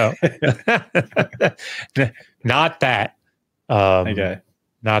 Like, okay. No, not that.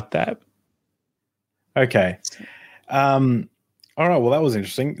 Not that. Okay. All right. Well, that was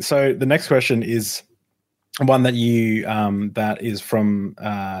interesting. So the next question is one that that is from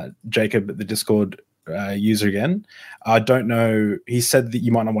Jacob, the Discord user again. I don't know. He said that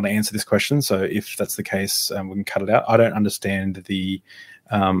you might not want to answer this question. So if that's the case, we can cut it out. I don't understand the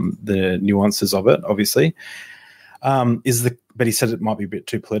nuances of it, obviously. But he said it might be a bit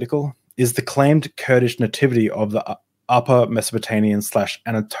too political. Is the claimed Kurdish nativity of the upper Mesopotamian /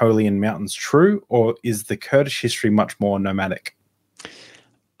 Anatolian mountains true, or is the Kurdish history much more nomadic?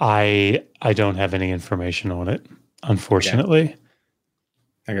 I don't have any information on it, unfortunately.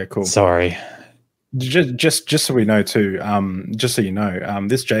 Yeah. Okay, cool. Sorry. Just so we know too, just so you know,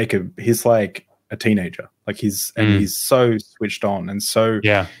 this Jacob, he's like a teenager. Like he's so switched on and so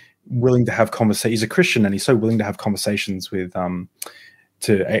willing to have conversations. He's a Christian and he's so willing to have conversations with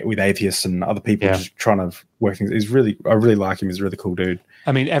atheists and other people, just trying to work things. I really like him. He's a really cool dude.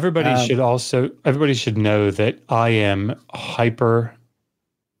 I mean, everybody should know that I am hyper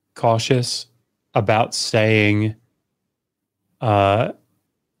cautious about saying, about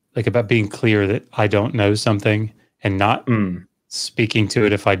being clear that I don't know something and not speaking to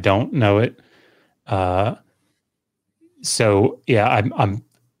it if I don't know it. I'm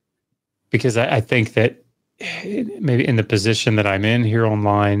because I think that maybe in the position that I'm in here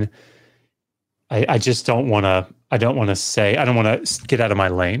online, I just don't want to. I don't want to get out of my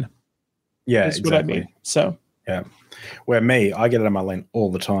lane. Yeah, that's exactly. What I mean. So yeah, where I get out of my lane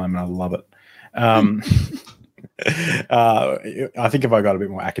all the time, and I love it. I think if I got a bit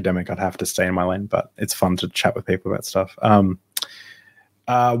more academic, I'd have to stay in my lane. But it's fun to chat with people about stuff.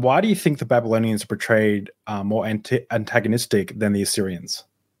 Why do you think the Babylonians are portrayed more antagonistic than the Assyrians?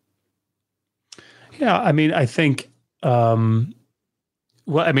 Yeah, I mean, I think.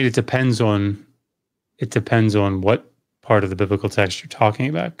 It depends on what part of the biblical text you're talking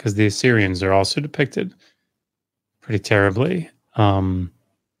about, because the Assyrians are also depicted pretty terribly. So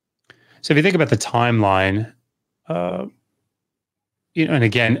if you think about the timeline, and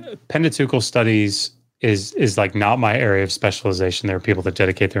again, Pentateuchal studies is like not my area of specialization. There are people that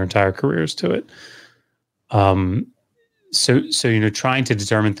dedicate their entire careers to it. So trying to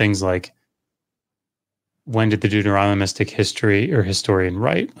determine things like, when did the Deuteronomistic history or historian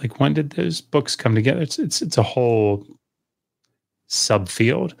write? Like, when did those books come together? It's a whole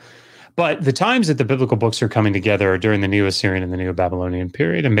subfield. But the times that the biblical books are coming together are during the Neo-Assyrian and the Neo-Babylonian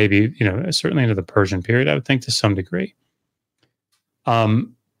period, and maybe, certainly into the Persian period, I would think, to some degree.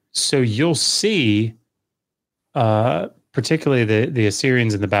 So you'll see, particularly the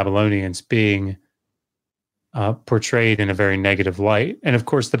Assyrians and the Babylonians being portrayed in a very negative light. And of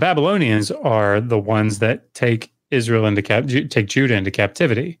course, the Babylonians are the ones that take Judah into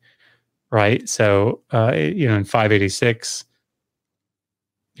captivity, right? So, in 586,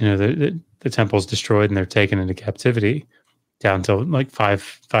 the temple's destroyed and they're taken into captivity down to like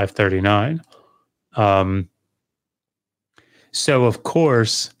 539. So of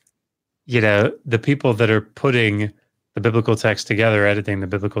course, the people that are putting the biblical text together, editing the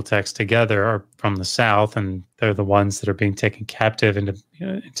biblical text together, are from the South, and they're the ones that are being taken captive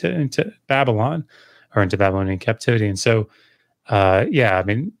into Babylon, or into Babylonian captivity. And so, I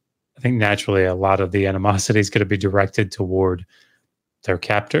mean, I think naturally a lot of the animosity is going to be directed toward their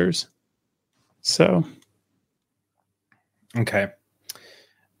captors. So, okay.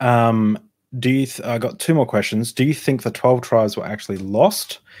 I got two more questions. Do you think the 12 tribes were actually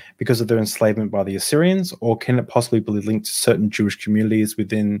lost because of their enslavement by the Assyrians, or can it possibly be linked to certain Jewish communities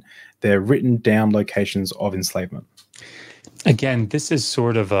within their written down locations of enslavement? Again, this is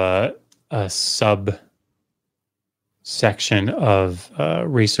sort of a sub section of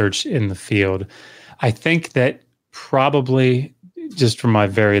research in the field. I think that probably, just from my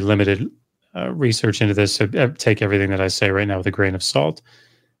very limited research into this, so take everything that I say right now with a grain of salt.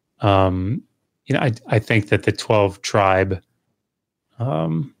 I think that the 12 tribe,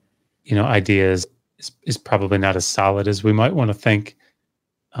 idea is probably not as solid as we might want to think.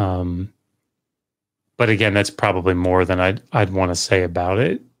 But again, that's probably more than I'd want to say about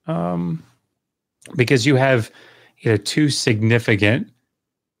it. Because you have, two significant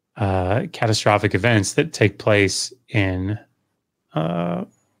catastrophic events that take place in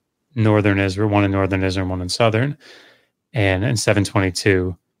northern Israel, one in northern Israel, one in southern. And in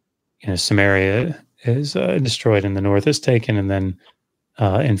 722, Samaria is destroyed and the north is taken. And then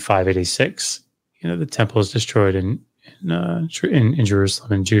in 586, the temple is destroyed in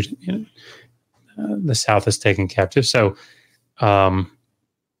Jerusalem, and Judah, the south is taken captive. So, what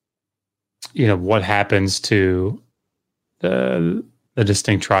happens to the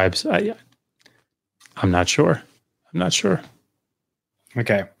distinct tribes? I'm not sure.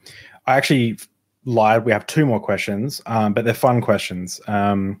 Okay. I actually lied. We have two more questions, but they're fun questions.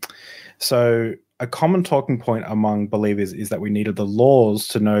 So a common talking point among believers is that we needed the laws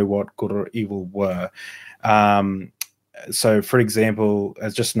to know what good or evil were. So, for example,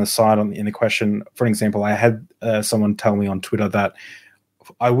 as just an aside in the question, for example, I had someone tell me on Twitter that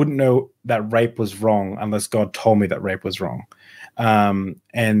I wouldn't know that rape was wrong unless God told me that rape was wrong.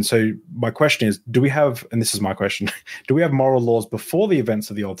 And so my question is, do we have, and this is my question, do we have moral laws before the events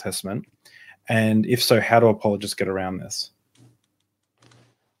of the Old Testament? And if so, how do apologists get around this?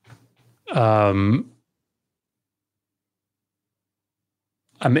 I'm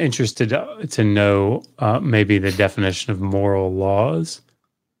interested to know maybe the definition of moral laws.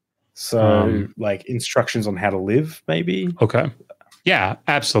 So like instructions on how to live, maybe? Okay. Yeah,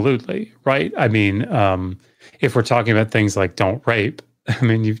 absolutely. Right. I mean, if we're talking about things like don't rape, I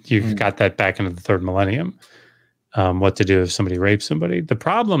mean, you've got that back into the third millennium. What to do if somebody rapes somebody. The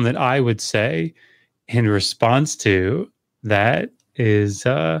problem that I would say in response to that is,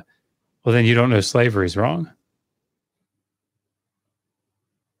 well, then you don't know slavery is wrong.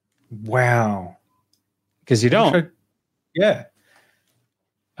 Wow. Because you don't. Yeah.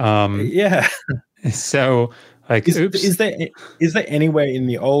 Yeah. So, like, is there anywhere in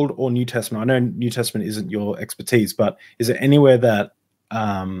the Old or New Testament? I know New Testament isn't your expertise, but is there anywhere that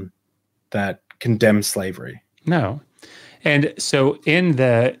that condemns slavery? No. And so in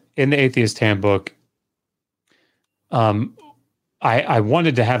the Atheist Handbook, I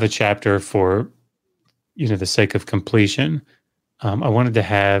wanted to have a chapter for, the sake of completion. I wanted to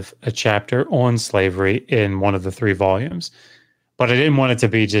have a chapter on slavery in one of the 3 volumes, but I didn't want it to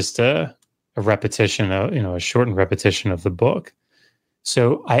be just a repetition, a shortened repetition of the book.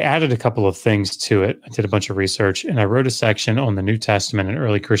 So I added a couple of things to it. I did a bunch of research, and I wrote a section on the New Testament and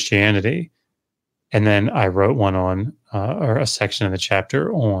early Christianity. And then I wrote one on, or a section of the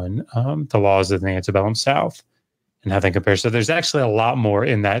chapter on the laws of the antebellum South and how they compare. So there's actually a lot more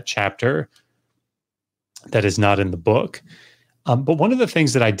in that chapter that is not in the book. But one of the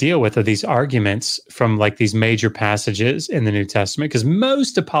things that I deal with are these arguments from like these major passages in the New Testament, because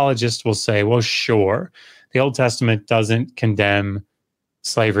most apologists will say, well, sure, the Old Testament doesn't condemn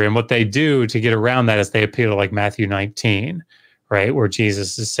slavery. And what they do to get around that is they appeal to like Matthew 19, right, where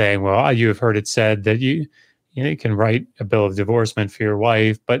Jesus is saying, well, you have heard it said that you can write a bill of divorcement for your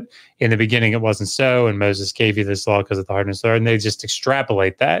wife, but in the beginning it wasn't so, and Moses gave you this law because of the hardness of the heart. And they just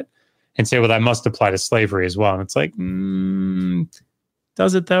extrapolate that and say, well, that must apply to slavery as well. And it's like,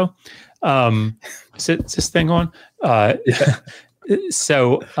 does it though? Is this thing on?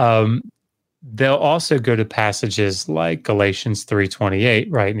 So they'll also go to passages like Galatians 3:28,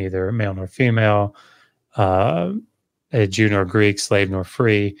 right? Neither male nor female, a Jew nor Greek, slave nor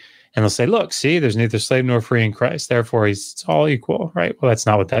free. And they'll say, look, see, there's neither slave nor free in Christ. Therefore, it's all equal, right? Well, that's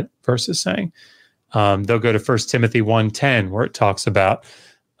not what that verse is saying. They'll go to 1 Timothy 1:10, where it talks about,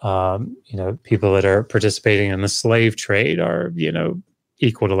 people that are participating in the slave trade are,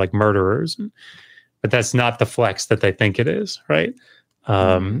 equal to like murderers. But that's not the flex that they think it is, right?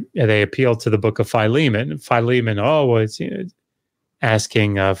 And they appeal to the book of Philemon. Philemon, it's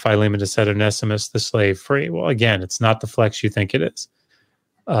asking Philemon to set Onesimus the slave free. Well, again, it's not the flex you think it is.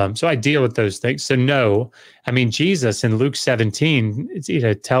 So I deal with those things. So no, I mean, Jesus in Luke 17,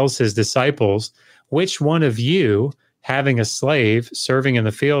 tells his disciples, which one of you having a slave serving in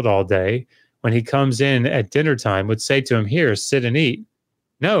the field all day, when he comes in at dinner time, would say to him, here, sit and eat?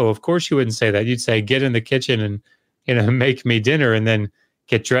 No, of course you wouldn't say that. You'd say, get in the kitchen and, make me dinner and then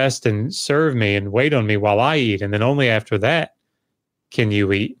get dressed and serve me and wait on me while I eat. And then only after that can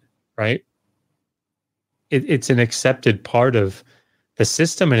you eat, right? It's an accepted part of the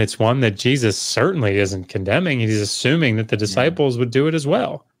system, and it's one that Jesus certainly isn't condemning. He's assuming that the disciples would do it as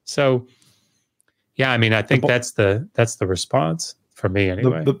well. So, yeah, I mean, I think that's the response for me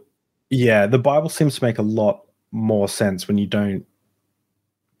anyway. The Bible seems to make a lot more sense when you don't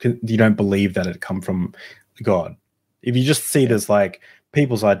believe that it come from God. If you just see it as like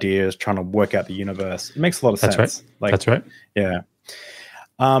people's ideas trying to work out the universe, it makes a lot of sense. Right. Like, that's right. Yeah.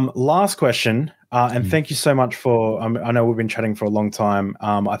 Last question. And thank you so much for, I know we've been chatting for a long time.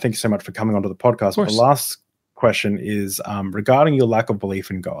 I thank you so much for coming onto the podcast. But the last question is regarding your lack of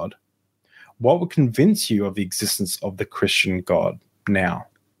belief in God. What would convince you of the existence of the Christian God now?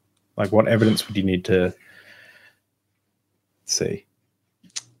 Like, what evidence would you need to see?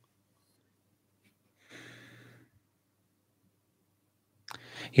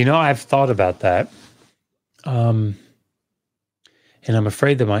 I've thought about that. And I'm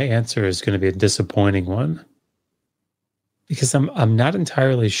afraid that my answer is going to be a disappointing one, because I'm not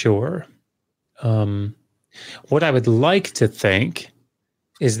entirely sure. What I would like to think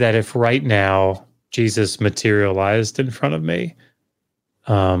is that if right now Jesus materialized in front of me,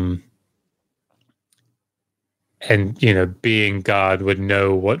 and being God would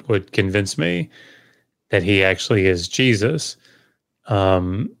know what would convince me that he actually is Jesus,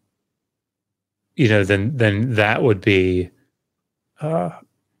 then that would be, I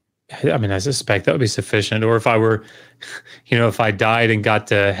suspect that would be sufficient. Or if I were, if I died and got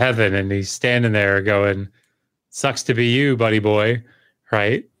to heaven and he's standing there going, sucks to be you, buddy boy,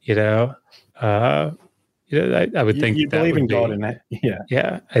 right? I would think you believe in God in that. Yeah.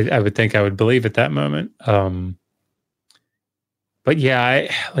 Yeah. I would think I would believe at that moment. But yeah,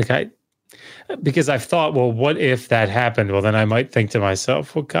 because I've thought, well, what if that happened? Well, then I might think to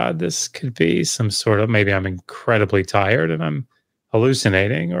myself, well, God, this could be some sort of, maybe I'm incredibly tired and I'm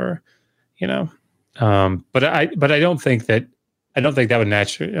hallucinating, or, but I don't think that would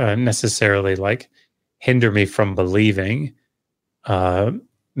necessarily like hinder me from believing.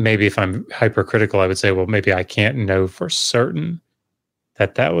 Maybe if I'm hypercritical, I would say, well, maybe I can't know for certain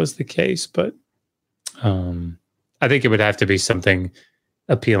that was the case, but I think it would have to be something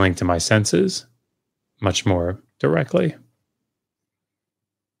appealing to my senses much more directly.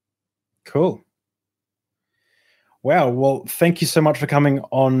 Cool. Wow. Well, thank you so much for coming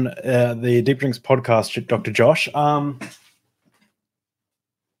on the Deep Drinks podcast, Dr. Josh.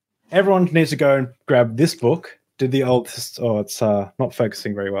 Everyone needs to go and grab this book. It's not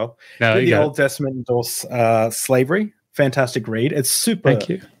focusing very well. No, Did the Old Testament endorse slavery? Fantastic read. It's super. Thank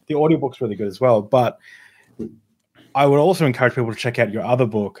you. The audiobook's really good as well. But I would also encourage people to check out your other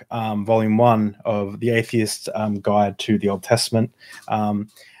book, Volume 1 of The Atheist Guide to the Old Testament.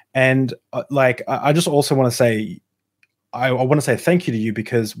 And I just also want to say, I want to say thank you to you,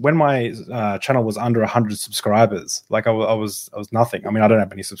 because when my channel was under 100 subscribers, I was nothing. I mean, I don't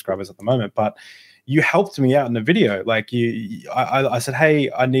have any subscribers at the moment, but you helped me out in the video. I said, hey,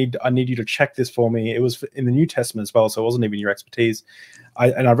 I need you to check this for me. It was in the New Testament as well, so it wasn't even your expertise.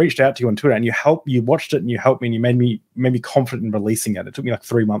 I reached out to you on Twitter, and you watched it and you helped me, and you made me confident in releasing it. It took me like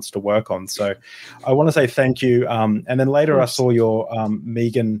 3 months to work on. So I want to say thank you. And then later I saw your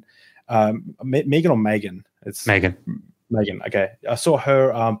Megan or Megan. It's Megan. Megan, okay. I saw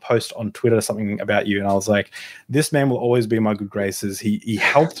her post on Twitter something about you, and I was like, this man will always be in my good graces. He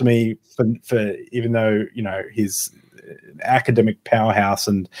helped me for even though, he's an academic powerhouse,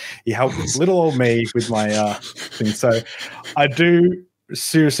 and he helped little old me with my thing. So I do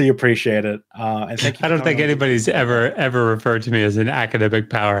seriously appreciate it. And thank you. I don't think anybody's ever referred to me as an academic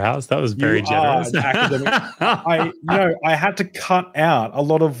powerhouse. That was very generous. I had to cut out a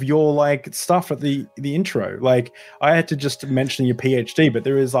lot of your stuff at the intro. I had to just mention your PhD, but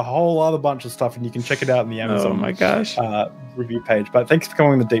there is a whole other bunch of stuff, and you can check it out in the Amazon. Oh my gosh. Review page. But thanks for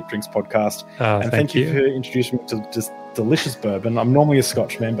coming on the Deep Drinks podcast. And thank you for introducing me to just delicious bourbon. I'm normally a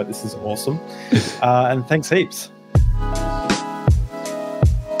Scotchman, but this is awesome. And thanks heaps.